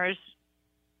consumers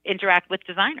interact with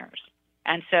designers.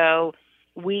 And so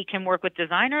we can work with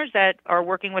designers that are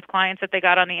working with clients that they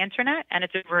got on the internet, and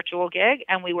it's a virtual gig.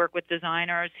 And we work with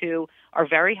designers who are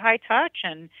very high touch,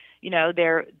 and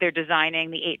they're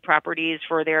designing the 8 properties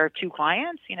for their 2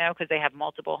 clients, because they have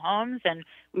multiple homes. And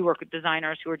we work with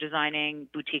designers who are designing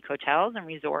boutique hotels and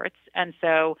resorts. And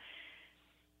so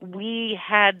we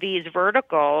had these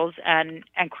verticals and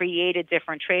created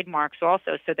different trademarks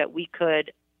also, so that we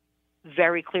could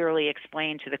very clearly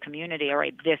explain to the community, all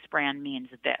right, this brand means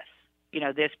this.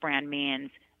 This brand means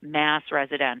mass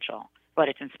residential, but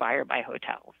it's inspired by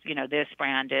hotels. This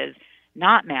brand is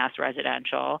not mass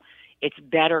residential. It's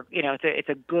better, it's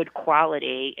a good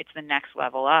quality. It's the next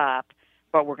level up,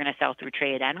 but we're going to sell through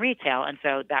trade and retail. And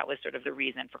so that was sort of the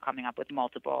reason for coming up with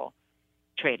multiple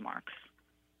trademarks.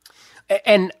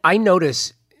 And I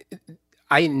notice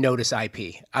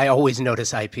IP. I always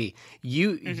notice IP.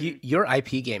 Your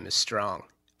IP game is strong.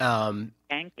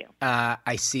 Thank you.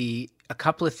 I see a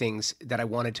couple of things that I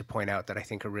wanted to point out that I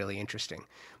think are really interesting.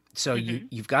 So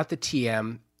you've got the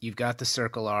TM, you've got the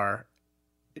Circle R.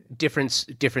 Difference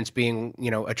being,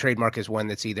 a trademark is one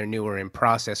that's either new or in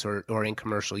process or in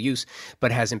commercial use,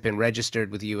 but hasn't been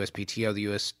registered with the USPTO, the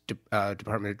U.S.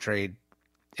 Department of Trade,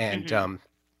 and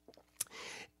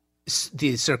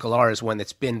the Circle R is one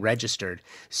that's been registered.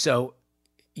 So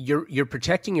you're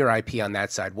protecting your IP on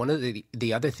that side. One of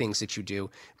the other things that you do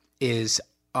is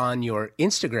on your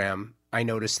Instagram. I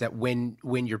noticed that when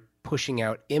you're pushing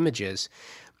out images,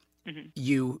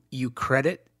 you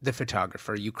credit the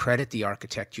photographer, you credit the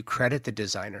architect, you credit the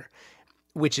designer,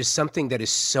 which is something that is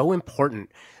so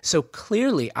important. So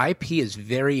clearly IP is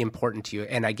very important to you.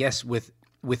 And I guess with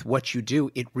what you do,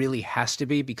 it really has to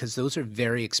be, because those are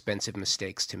very expensive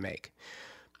mistakes to make.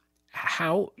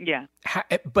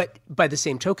 But by the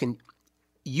same token,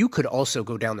 you could also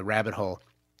go down the rabbit hole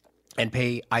and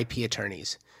pay IP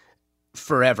attorneys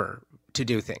forever to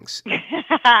do things.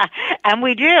 And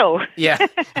we do. Yeah.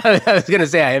 I was going to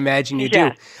say, I imagine you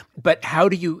do. But how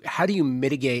do you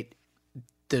mitigate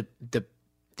the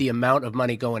amount of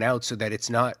money going out so that it's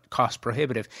not cost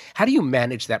prohibitive? How do you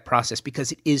manage that process?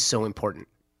 Because it is so important.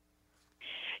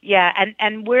 Yeah, and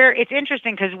it's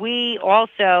interesting because we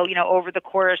also, over the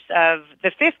course of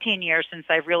the 15 years since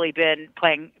I've really been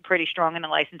playing pretty strong in the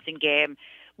licensing game,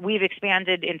 we've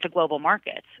expanded into global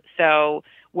markets. So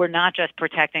we're not just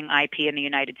protecting IP in the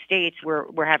United States,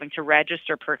 we're having to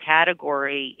register per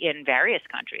category in various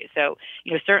countries. So,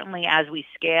 certainly as we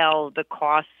scale, the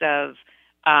costs of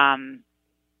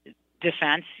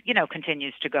defense,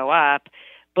 continues to go up.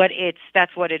 But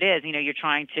that's what it is. You're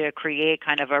trying to create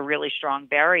kind of a really strong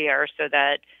barrier so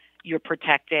that you're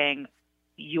protecting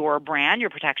your brand, you're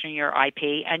protecting your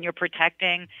IP, and you're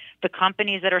protecting the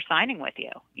companies that are signing with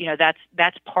you.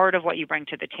 That's part of what you bring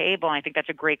to the table. And I think that's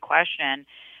a great question.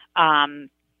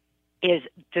 Is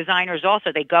designers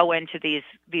also, they go into these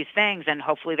things and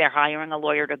hopefully they're hiring a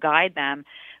lawyer to guide them.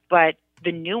 But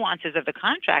the nuances of the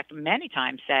contract many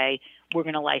times say, we're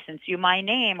going to license you my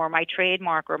name or my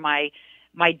trademark or my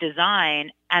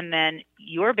design, and then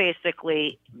you're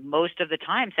basically most of the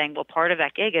time saying, well, part of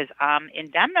that gig is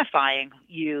indemnifying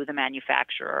you, the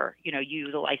manufacturer, you,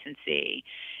 the licensee,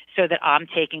 so that I'm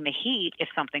taking the heat if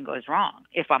something goes wrong,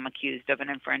 if I'm accused of an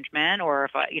infringement or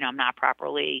if I'm not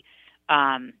properly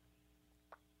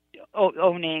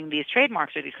owning these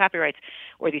trademarks or these copyrights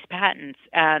or these patents.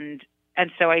 And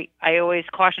so I always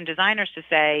caution designers to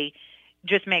say,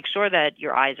 just make sure that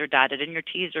your I's are dotted and your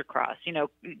T's are crossed.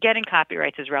 Getting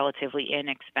copyrights is relatively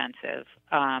inexpensive.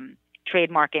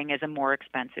 Trademarking is a more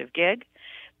expensive gig,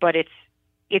 but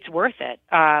it's worth it.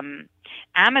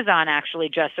 Amazon actually,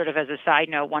 just sort of as a side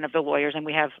note, one of the lawyers, and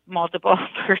we have multiple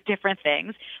for different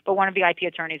things, but one of the IP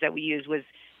attorneys that we use was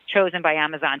chosen by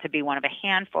Amazon to be one of a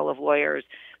handful of lawyers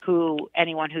who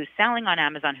anyone who's selling on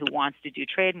Amazon who wants to do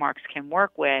trademarks can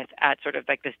work with at sort of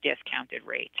like this discounted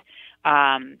rate,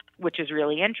 which is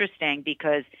really interesting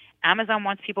because Amazon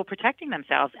wants people protecting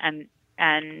themselves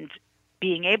and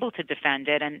being able to defend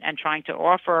it and trying to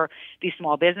offer these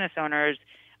small business owners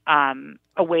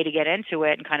a way to get into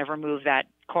it and kind of remove that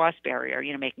cost barrier,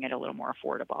 making it a little more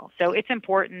affordable. So it's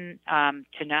important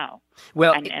to know.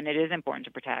 Well, and it is important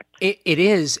to protect. It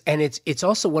is, and it's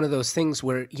also one of those things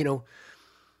where,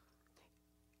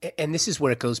 and this is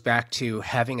where it goes back to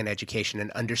having an education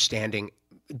and understanding,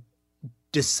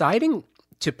 deciding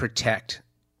to protect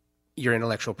your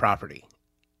intellectual property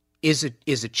is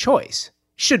a choice,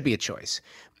 should be a choice.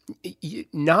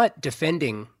 Not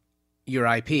defending your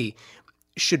IP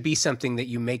should be something that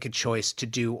you make a choice to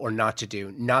do or not to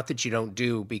do, not that you don't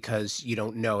do because you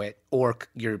don't know it or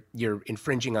you're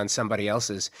infringing on somebody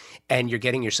else's and you're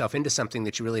getting yourself into something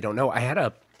that you really don't know. I had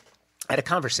a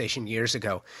conversation years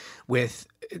ago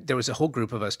there was a whole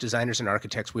group of us, designers and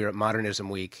architects. We were at Modernism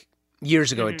Week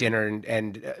years ago at dinner,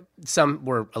 and some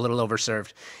were a little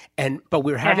overserved, but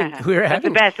we were having That's the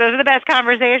best. Those are the best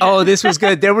conversations. Oh, this was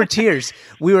good. There were tears.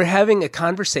 We were having a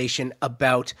conversation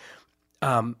about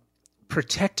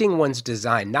protecting one's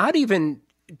design, not even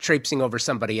traipsing over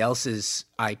somebody else's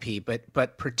IP,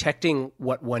 but protecting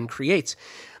what one creates.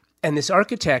 And this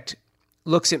architect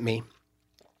looks at me,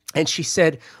 and she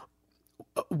said,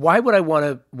 "Why would I want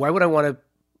to,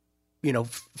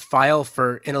 file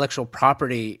for intellectual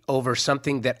property over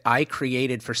something that I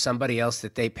created for somebody else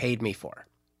that they paid me for?"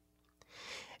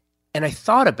 And I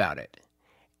thought about it.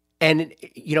 And,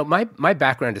 my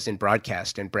background is in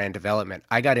broadcast and brand development.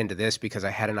 I got into this because I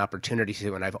had an opportunity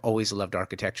to, and I've always loved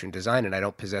architecture and design, and I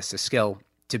don't possess the skill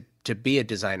to be a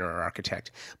designer or architect.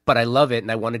 But I love it,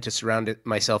 and I wanted to surround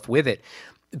myself with it.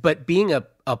 But being a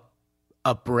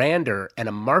brander and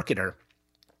a marketer,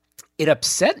 it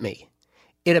upset me.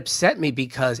 It upset me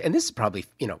because, and this is probably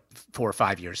 4 or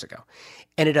 5 years ago,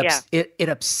 and it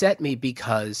upset me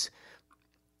because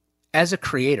as a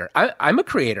creator, I'm a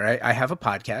creator. I have a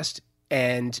podcast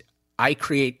and I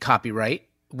create copyright,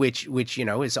 which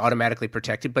is automatically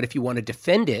protected. But if you want to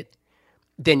defend it,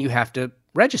 then you have to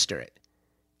register it.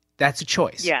 That's a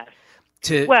choice. Yes.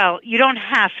 Well, you don't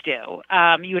have to.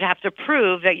 You would have to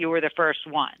prove that you were the first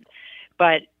one,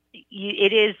 but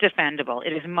it is defendable.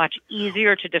 It is much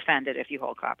easier to defend it if you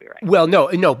hold copyright. Well,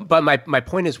 no. But my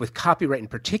point is with copyright in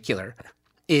particular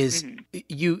is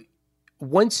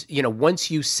once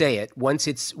you say it, once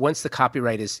the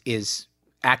copyright is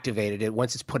activated,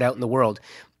 once it's put out in the world,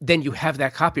 then you have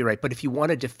that copyright. But if you want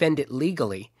to defend it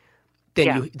legally,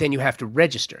 then you have to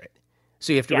register it.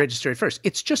 So you have to register it first.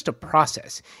 It's just a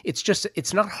process.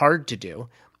 It's not hard to do.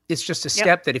 It's just a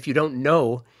step that if you don't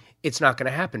know, it's not going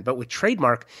to happen. But with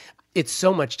trademark, it's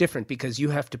so much different because you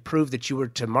have to prove that you were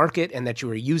to market and that you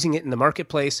were using it in the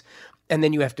marketplace. And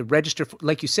then you have to register.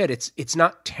 Like you said, it's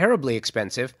not terribly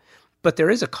expensive, but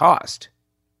there is a cost.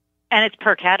 And it's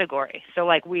per category. So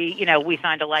like we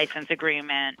signed a license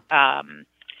agreement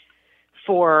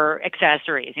for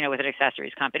accessories, with an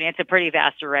accessories company. It's a pretty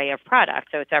vast array of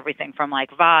products. So it's everything from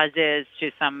like vases to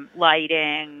some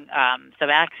lighting, some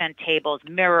accent tables,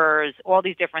 mirrors, all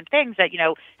these different things that,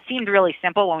 seemed really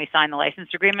simple when we signed the license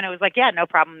agreement. It was like, no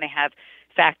problem. They have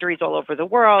factories all over the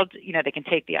world. They can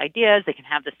take the ideas, they can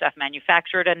have the stuff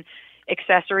manufactured, and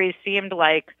accessories seemed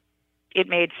like it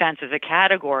made sense as a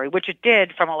category, which it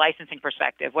did from a licensing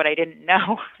perspective. What I didn't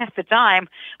know at the time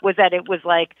was that it was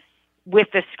like,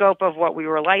 with the scope of what we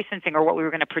were licensing or what we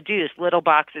were going to produce, little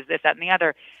boxes, this, that, and the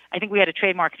other, I think we had to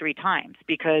trademark 3 times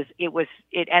because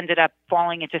it ended up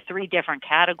falling into 3 different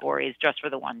categories just for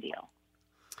the one deal.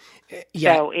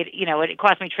 Yeah. So it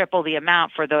cost me triple the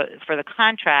amount for the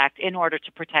contract in order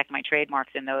to protect my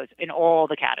trademarks in all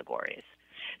the categories.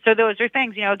 So those are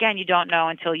things, again, you don't know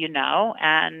until you know,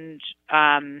 and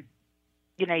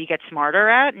you get smarter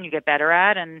at and you get better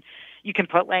at, and you can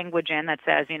put language in that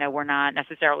says, we're not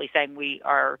necessarily saying we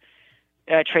are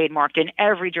trademarked in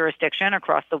every jurisdiction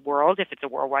across the world if it's a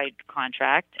worldwide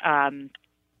contract.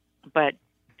 But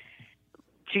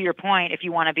to your point, if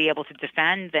you want to be able to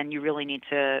defend, then you really need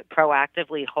to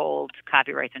proactively hold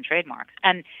copyrights and trademarks.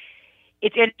 And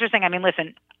it's interesting. I mean,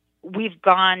 listen, we've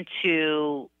gone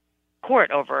to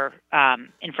court over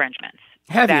infringements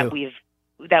that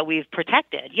we've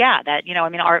protected. Yeah, that,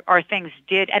 our things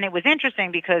did. And it was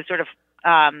interesting because sort of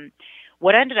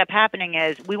what ended up happening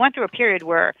is we went through a period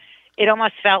where it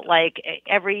almost felt like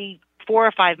every 4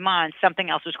 or 5 months, something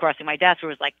else was crossing my desk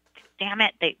where it was like, damn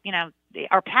it,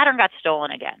 our pattern got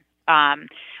stolen again.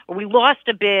 We lost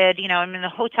a bid, in the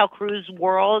hotel cruise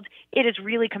world, it is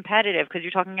really competitive because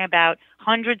you're talking about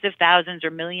hundreds of thousands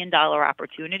or $1 million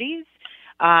opportunities.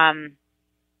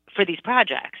 For these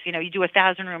projects, you do a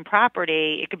 1,000-room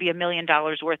property, it could be $1 million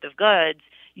worth of goods.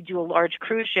 You do a large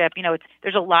cruise ship,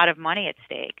 there's a lot of money at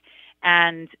stake,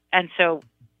 and so,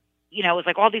 it was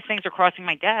like all these things are crossing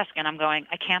my desk, and I'm going,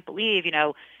 I can't believe,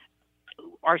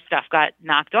 our stuff got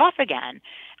knocked off again,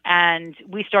 and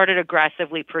we started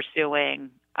aggressively pursuing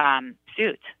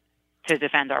suits to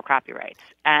defend our copyrights.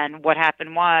 And what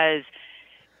happened was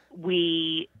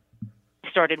we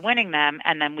started winning them,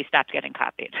 and then we stopped getting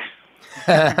copied.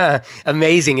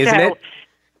 Amazing, isn't it?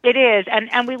 It is.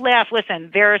 And we laugh.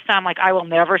 Listen, there are some, like, I will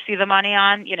never see the money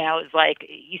on. It's like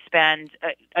you spend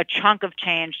a chunk of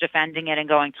change defending it and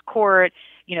going to court.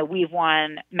 We've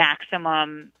won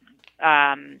maximum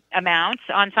amounts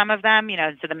on some of them.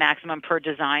 So the maximum per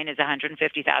design is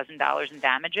 $150,000 in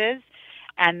damages.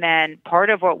 And then part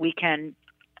of what we can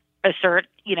assert,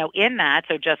 in that,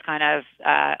 so just kind of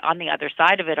on the other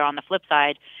side of it, or on the flip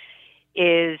side,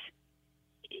 is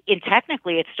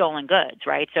technically it's stolen goods,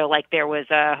 right? So like there was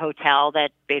a hotel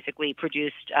that basically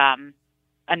produced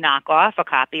a knockoff, a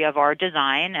copy of our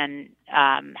design, and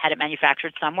had it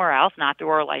manufactured somewhere else, not through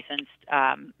our licensed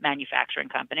manufacturing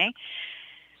company.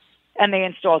 And they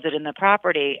installed it in the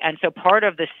property. And so part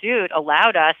of the suit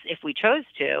allowed us, if we chose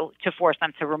to force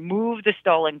them to remove the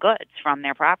stolen goods from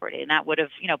their property. And that would have,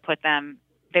 put them,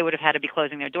 they would have had to be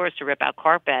closing their doors to rip out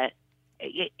carpet.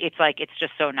 It's like, it's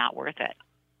just so not worth it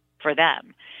for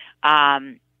them.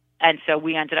 And so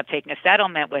we ended up taking a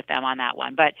settlement with them on that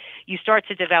one. But you start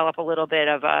to develop a little bit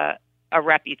of a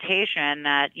reputation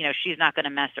that, she's not going to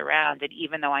mess around. And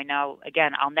even though I know,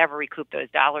 again, I'll never recoup those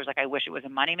dollars. Like I wish it was a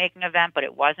money-making event, but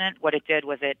it wasn't. What it did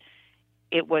was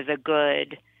it was a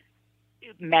good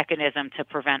mechanism to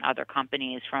prevent other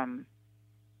companies from,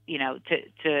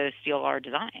 to steal our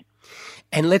design.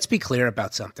 And let's be clear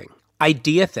about something.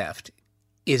 Idea theft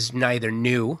is neither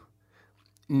new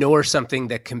nor something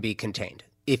that can be contained.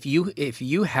 If you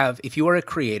are a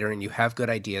creator and you have good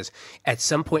ideas, at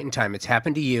some point in time, it's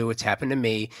happened to you, it's happened to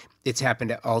me, it's happened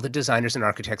to all the designers and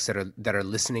architects that are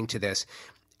listening to this.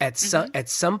 At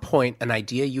some point, an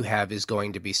idea you have is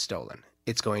going to be stolen.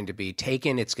 It's going to be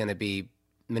taken. It's going to be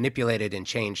manipulated and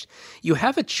changed. You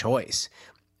have a choice.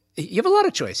 You have a lot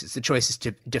of choices. The choice is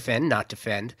to defend, not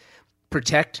defend,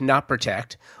 protect, not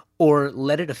protect, or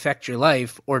let it affect your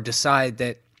life, or decide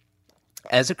that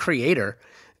as a creator,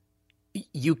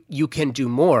 you can do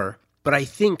more. But I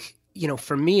think,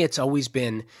 for me, it's always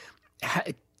been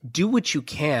do what you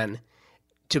can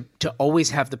to always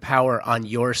have the power on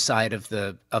your side of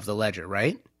the ledger,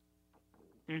 right?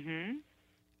 Mm-hmm.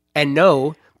 And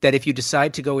know that if you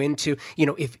decide to go into,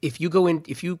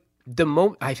 the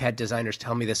moment, I've had designers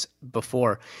tell me this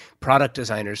before, product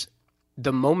designers,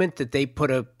 the moment that they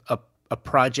put a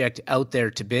project out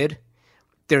there to bid,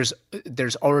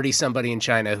 there's already somebody in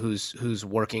China who's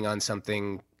working on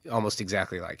something almost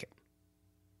exactly like it.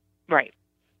 Right.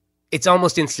 It's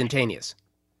almost instantaneous.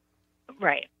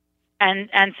 Right.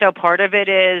 And so part of it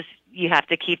is you have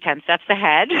to keep 10 steps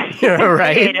ahead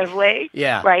right. creatively.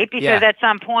 Yeah. Right? Because at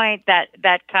some point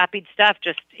that copied stuff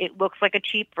it looks like a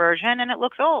cheap version and it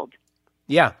looks old.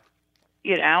 Yeah.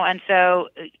 And so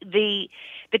the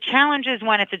challenge is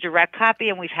when it's a direct copy,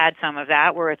 and we've had some of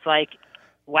that where it's like,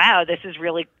 wow, this is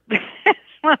really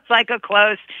looks like a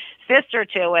close sister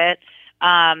to it.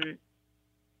 And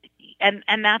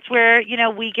that's where,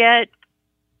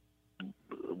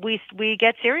 we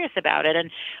get serious about it.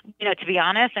 And, to be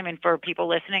honest, I mean, for people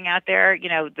listening out there,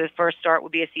 the first start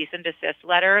would be a cease and desist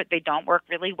letter. They don't work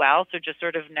really well. So just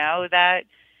sort of know that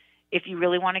if you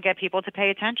really want to get people to pay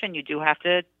attention, you do have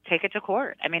to take it to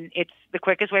court. I mean, it's the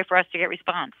quickest way for us to get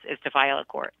response is to file at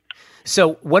court.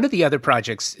 So one of the other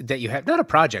projects that you have, not a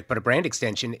project, but a brand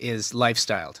extension, is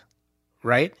Lifestyled,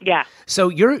 right? Yeah. So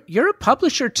you're a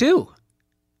publisher too.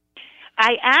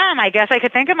 I am. I guess I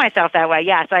could think of myself that way.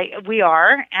 Yes, we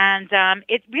are. And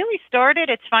it really started,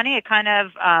 it's funny, it kind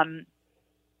of,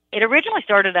 it originally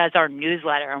started as our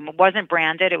newsletter. It wasn't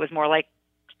branded. It was more like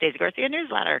Stacey Garcia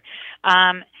newsletter.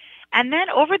 And then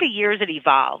over the years it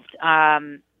evolved.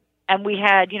 And we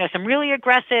had, some really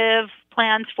aggressive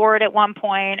plans for it at one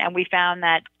point. And we found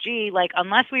that,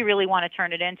 unless we really want to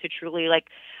turn it into truly like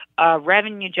a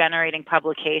revenue generating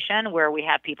publication where we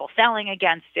have people selling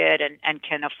against it and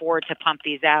can afford to pump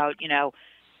these out,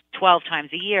 12 times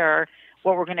a year,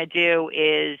 what we're going to do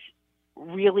is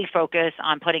really focus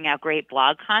on putting out great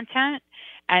blog content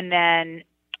and then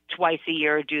twice a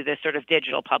year do this sort of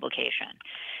digital publication.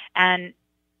 And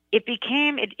it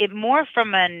became, it more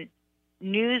from a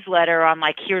newsletter on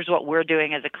like, here's what we're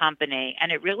doing as a company.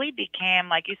 And it really became,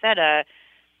 like you said, a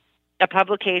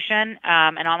publication,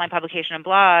 an online publication and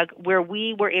blog where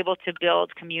we were able to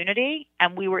build community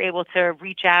and we were able to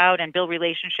reach out and build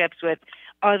relationships with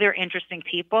other interesting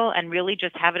people and really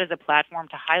just have it as a platform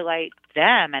to highlight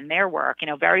them and their work,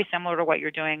 very similar to what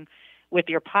you're doing with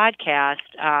your podcast.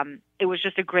 It was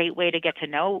just a great way to get to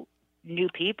know new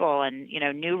people and,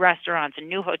 new restaurants and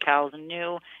new hotels and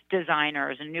new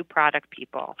designers and new product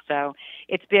people. So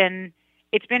it's been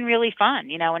really fun,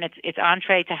 and it's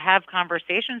entree to have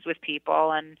conversations with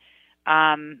people and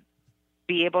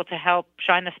be able to help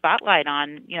shine the spotlight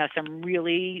on, some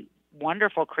really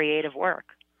wonderful creative work.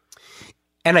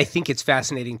 And I think it's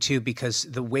fascinating too, because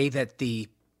the way that the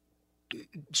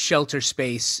shelter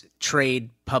space trade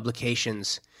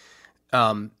publications,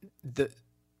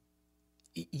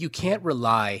 you can't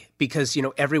rely, because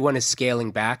everyone is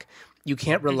scaling back. You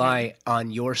can't rely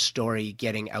on your story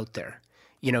getting out there.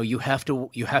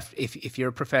 If you're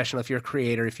a professional, if you're a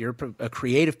creator, if you're a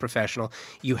creative professional,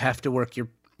 you have to work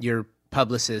your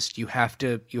publicist. You have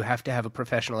to have a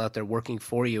professional out there working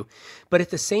for you. But at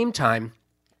the same time,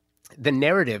 the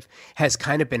narrative has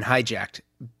kind of been hijacked.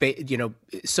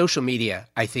 Social media,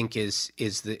 I think, is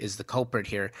the culprit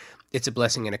here. It's a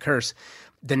blessing and a curse.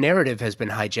 The narrative has been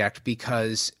hijacked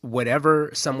because whatever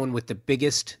someone with the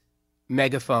biggest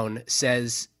megaphone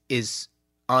says is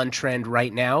on trend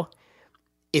right now,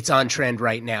 it's on trend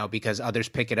right now because others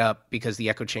pick it up because the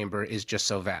echo chamber is just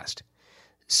so vast.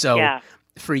 So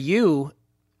for you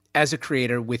as a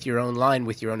creator with your own line,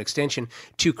 with your own extension,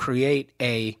 to create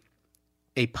a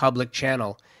public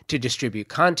channel to distribute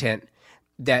content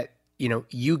that,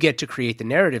 you get to create the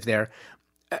narrative there,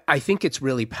 I think it's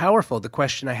really powerful. The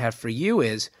question I have for you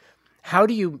is, how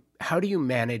do you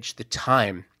manage the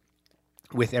time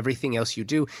with everything else you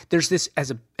do? There's this,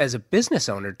 as a business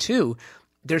owner too,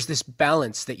 there's this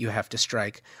balance that you have to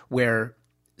strike where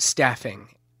staffing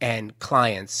and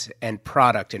clients and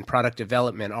product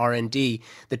development, R&D,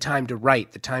 the time to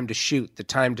write, the time to shoot, the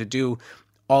time to do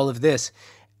all of this.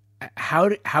 How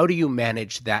do you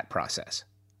manage that process?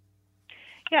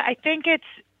 Yeah, I think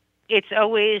it's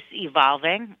always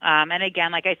evolving. And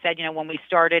again, like I said, when we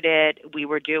started it, we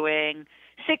were doing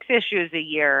 6 issues a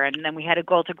year, and then we had a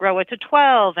goal to grow it to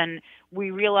 12. And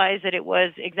we realized that it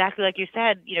was exactly like you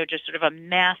said, just sort of a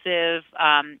massive,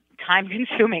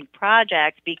 time-consuming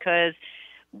project because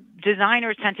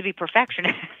designers tend to be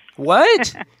perfectionists.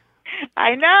 What?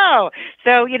 I know.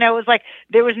 So, it was like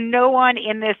there was no one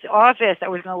in this office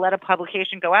that was going to let a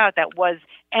publication go out that was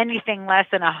anything less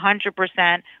than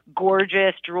 100%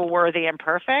 gorgeous, drool-worthy, and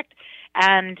perfect.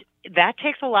 And that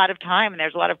takes a lot of time, and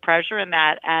there's a lot of pressure in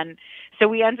that. And so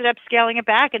we ended up scaling it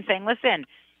back and saying, listen,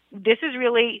 this is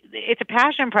really, it's a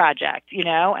passion project,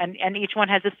 and each one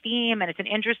has a theme, and it's an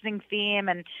interesting theme.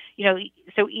 And,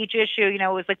 so each issue,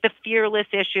 was like the fearless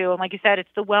issue. And like you said, it's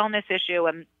the wellness issue.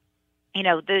 And,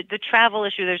 the travel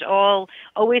issue, there's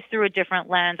always through a different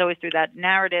lens, always through that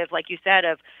narrative, like you said,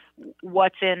 of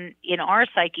what's in our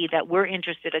psyche that we're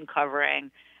interested in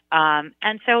covering.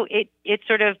 And so it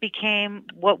sort of became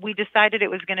what we decided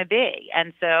it was going to be.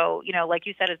 And so, like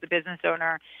you said, as the business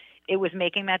owner, it was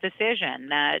making that decision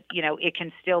that, it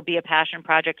can still be a passion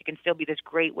project. It can still be this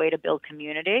great way to build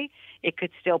community. It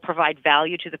could still provide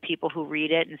value to the people who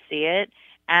read it and see it.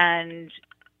 And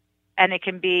it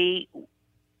can be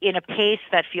in a pace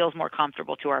that feels more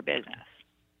comfortable to our business.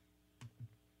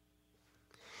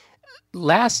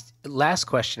 Last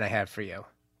question I have for you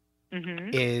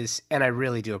is, and I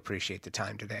really do appreciate the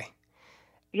time today.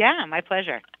 Yeah, my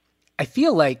pleasure. I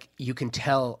feel like you can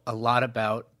tell a lot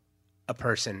about a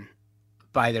person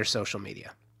by their social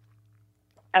media.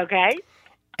 Okay.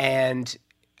 And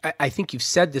I think you've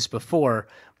said this before,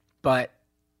 but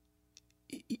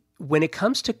when it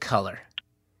comes to color,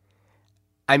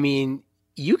 I mean,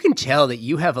 you can tell that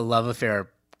you have a love affair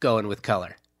going with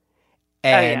color.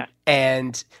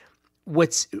 And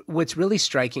what's really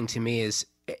striking to me is,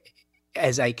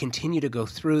 as I continue to go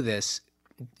through this,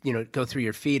 go through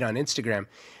your feed on Instagram,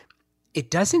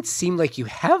 it doesn't seem like you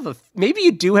have maybe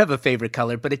you do have a favorite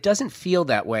color, but it doesn't feel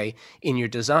that way in your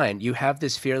design. You have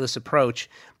this fearless approach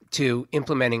to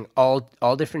implementing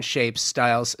all different shapes,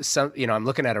 styles. I'm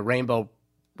looking at a rainbow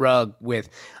rug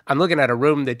I'm looking at a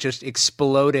room that just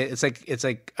exploded. It's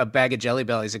like a bag of Jelly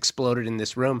Bellies exploded in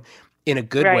this room in a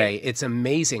good way. It's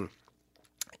amazing.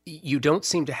 You don't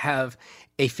seem to have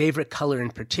a favorite color in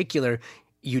particular.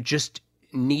 You just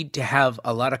need to have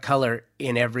a lot of color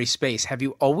in every space. Have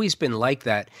you always been like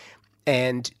that?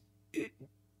 And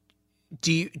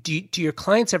do your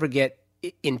clients ever get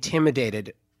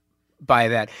intimidated by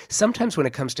that? Sometimes when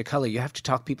it comes to color, you have to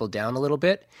talk people down a little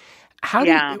bit.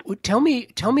 Tell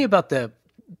me about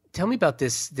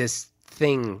this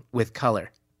thing with color.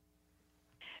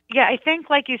 Yeah, I think,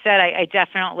 like you said, I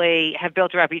definitely have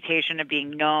built a reputation of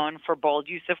being known for bold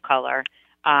use of color.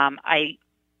 I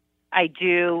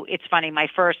do. It's funny. My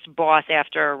first boss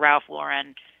after Ralph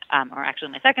Lauren, or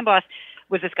actually my second boss,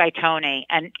 was this guy Tony,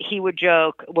 and he would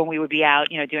joke when we would be out,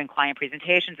 doing client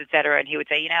presentations, et cetera, and he would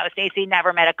say, Stacy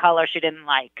never met a color she didn't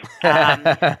like, and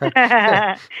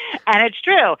it's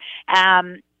true.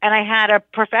 And I had a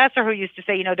professor who used to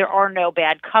say, there are no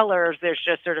bad colors. There's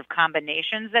just sort of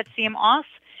combinations that seem off.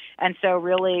 And so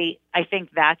really, I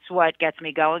think that's what gets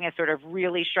me going, is sort of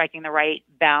really striking the right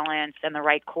balance and the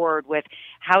right chord with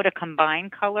how to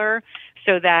combine color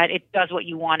so that it does what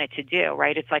you want it to do,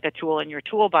 right? It's like a tool in your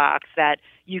toolbox that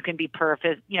you can be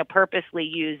purposely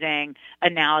using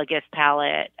analogous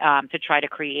palette to try to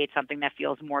create something that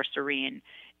feels more serene.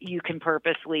 You can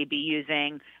purposely be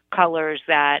using colors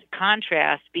that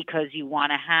contrast because you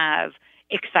want to have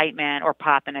excitement or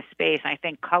pop in a space. And I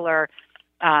think color,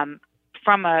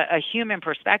 from a human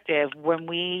perspective, when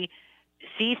we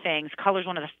see things, color is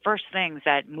one of the first things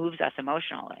that moves us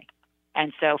emotionally.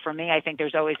 And so for me, I think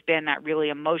there's always been that really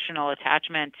emotional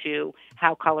attachment to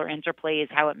how color interplays,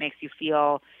 how it makes you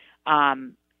feel,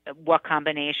 what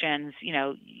combinations,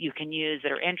 you can use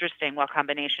that are interesting, what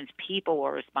combinations people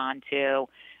will respond to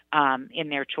in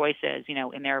their choices,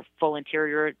 in their full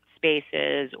interior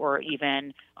spaces, or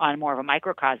even on more of a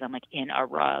microcosm, like in a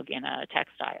rug, in a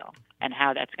textile, and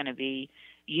how that's going to be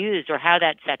used or how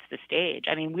that sets the stage.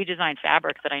 I mean, we design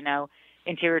fabrics that I know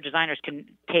interior designers can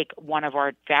take one of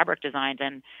our fabric designs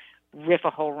and riff a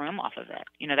whole room off of it.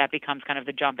 That becomes kind of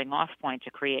the jumping off point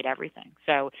to create everything.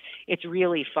 So it's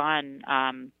really fun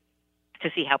to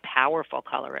see how powerful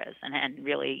color is and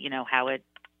really, how it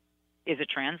is a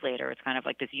translator. It's kind of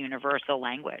like this universal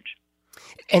language.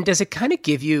 And does it kind of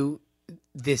give you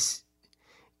this,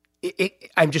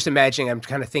 I'm just imagining, I'm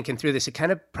kind of thinking through this, it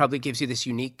kind of probably gives you this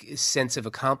unique sense of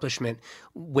accomplishment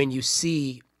when you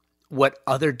see what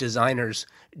other designers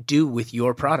do with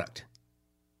your product?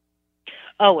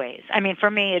 Always. I mean, for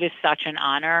me, it is such an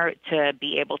honor to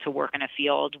be able to work in a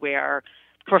field where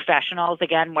professionals,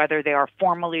 again, whether they are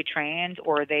formally trained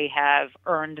or they have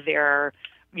earned their,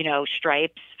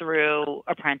 stripes through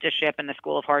apprenticeship in the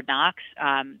School of Hard Knocks,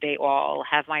 they all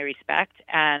have my respect.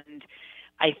 And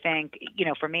I think,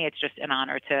 for me, it's just an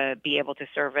honor to be able to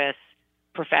service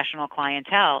professional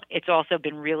clientele. It's also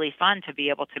been really fun to be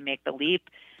able to make the leap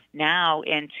now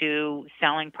into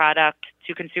selling product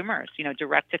to consumers,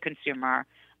 direct to consumer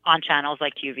on channels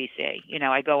like QVC.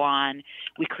 I go on,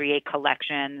 we create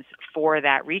collections for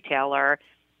that retailer,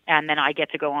 and then I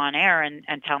get to go on air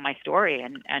and tell my story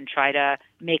and try to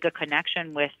make a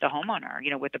connection with the homeowner,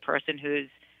 with the person who's,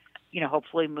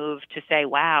 hopefully moved to say,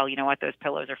 wow, those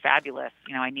pillows are fabulous.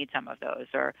 I need some of those.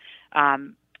 Or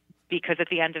because at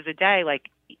the end of the day, like,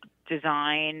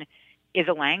 design is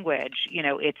a language.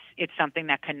 It's something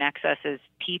that connects us as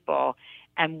people.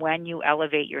 And when you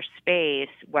elevate your space,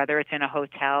 whether it's in a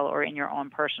hotel or in your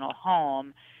own personal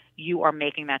home, you are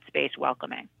making that space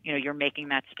welcoming. You're making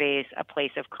that space a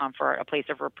place of comfort, a place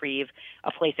of reprieve,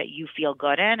 a place that you feel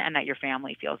good in and that your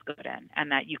family feels good in,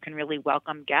 and that you can really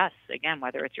welcome guests, again,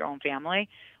 whether it's your own family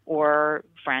or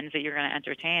friends that you're going to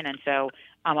entertain. And so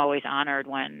I'm always honored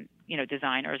when,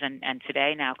 designers and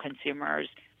today now consumers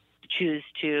choose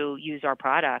to use our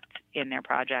product in their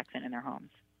projects and in their homes.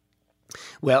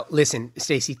 Well, listen,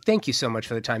 Stacy, thank you so much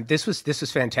for the time. This was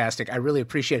fantastic. I really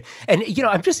appreciate it. And,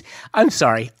 I'm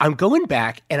sorry, I'm going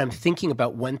back and I'm thinking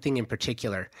about one thing in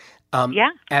particular.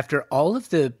 After all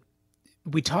of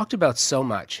we talked about so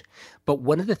much, but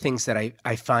one of the things that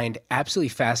I find absolutely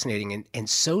fascinating and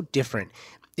so different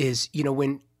is,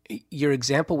 when your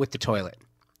example with the toilet,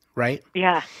 right?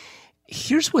 Yeah.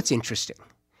 Here's what's interesting.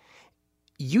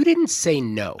 You didn't say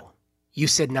no. You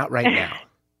said not right now.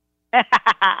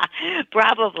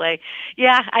 Probably.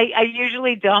 Yeah, I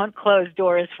usually don't close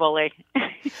doors fully.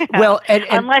 Well, and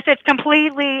unless it's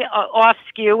completely off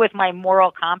skew with my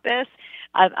moral compass,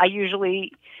 I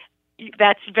usually,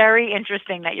 that's very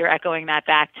interesting that you're echoing that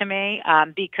back to me,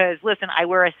 because, listen, I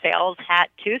wear a sales hat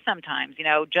too sometimes.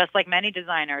 Just like many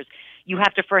designers, you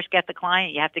have to first get the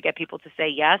client. You have to get people to say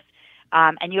yes,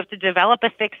 and you have to develop a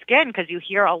thick skin because you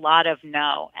hear a lot of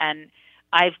no. And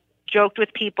I've joked with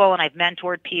people and I've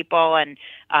mentored people and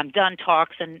done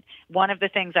talks. And one of the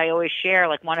things I always share,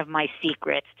 like one of my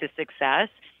secrets to success,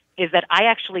 is that I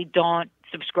actually don't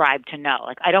subscribe to no.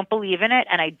 Like, I don't believe in it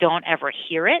and I don't ever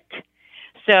hear it.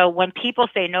 So when people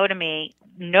say no to me,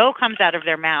 no comes out of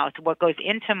their mouth. What goes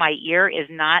into my ear is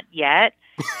not yet,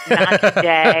 not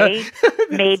today,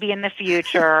 maybe in the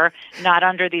future, not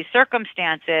under these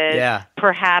circumstances,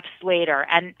 perhaps later.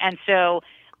 And so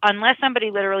unless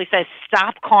somebody literally says,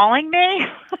 stop calling me,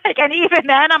 and even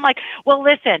then I'm like, well,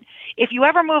 listen, if you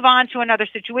ever move on to another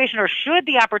situation or should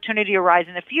the opportunity arise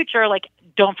in the future, like,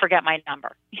 don't forget my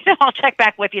number. I'll check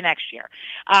back with you next year.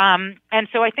 And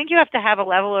so I think you have to have a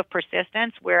level of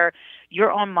persistence where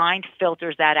your own mind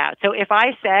filters that out. So if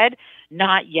I said,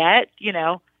 not yet,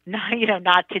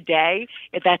 not today,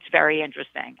 that's very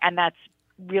interesting. And that's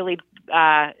really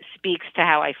speaks to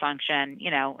how I function,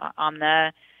 on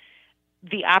the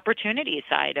the opportunity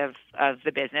side of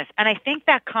the business. And I think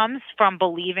that comes from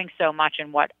believing so much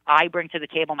in what I bring to the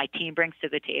table, my team brings to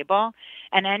the table.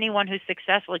 And anyone who's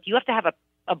successful, you have to have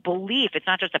a belief. It's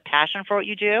not just a passion for what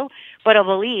you do, but a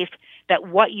belief that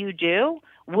what you do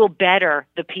will better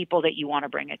the people that you want to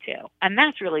bring it to. And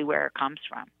that's really where it comes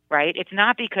from, right? It's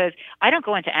not because I don't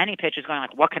go into any pitches going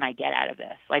like, what can I get out of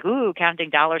this? Like, ooh, counting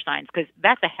dollar signs, because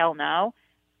that's a hell no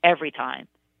every time.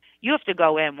 You have to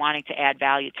go in wanting to add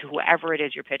value to whoever it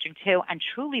is you're pitching to and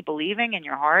truly believing in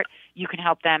your heart you can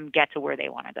help them get to where they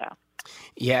want to go.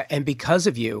 Yeah, and because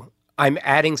of you, I'm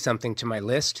adding something to my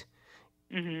list.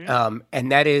 Mm-hmm.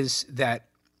 And that is that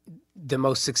the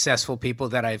most successful people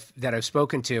that I've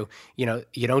spoken to, you know,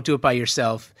 you don't do it by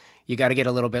yourself. You got to get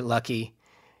a little bit lucky.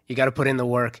 You got to put in the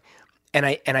work. And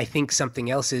I think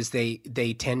something else is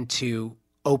they tend to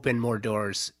open more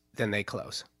doors than they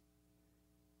close.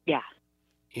 Yeah.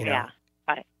 You know? Yeah.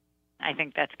 I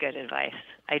think that's good advice.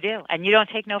 I do. And you don't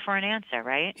take no for an answer,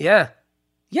 right? Yeah.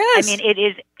 Yes. I mean, it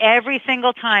is every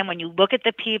single time when you look at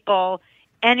the people,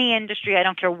 any industry, I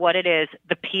don't care what it is,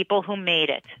 the people who made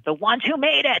it, the ones who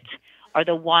made it are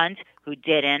the ones who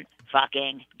didn't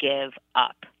fucking give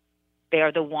up. They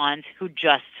are the ones who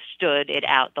just stood it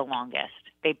out the longest.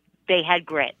 They had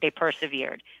grit. They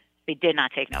persevered. They did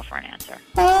not take no for an answer.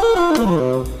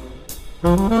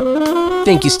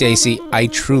 Thank you, Stacy. I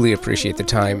truly appreciate the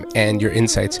time and your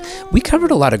insights. We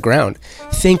covered a lot of ground.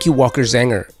 Thank you, Walker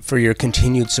Zanger, for your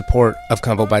continued support of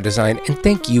Convo by Design, and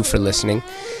thank you for listening.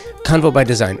 Convo by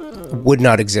Design would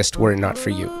not exist were it not for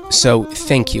you. So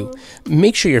thank you.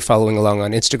 Make sure you're following along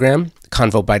on Instagram,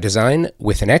 Convo by Design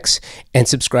with an X, and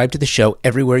subscribe to the show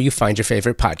everywhere you find your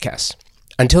favorite podcasts.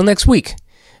 Until next week,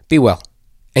 be well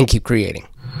and keep creating.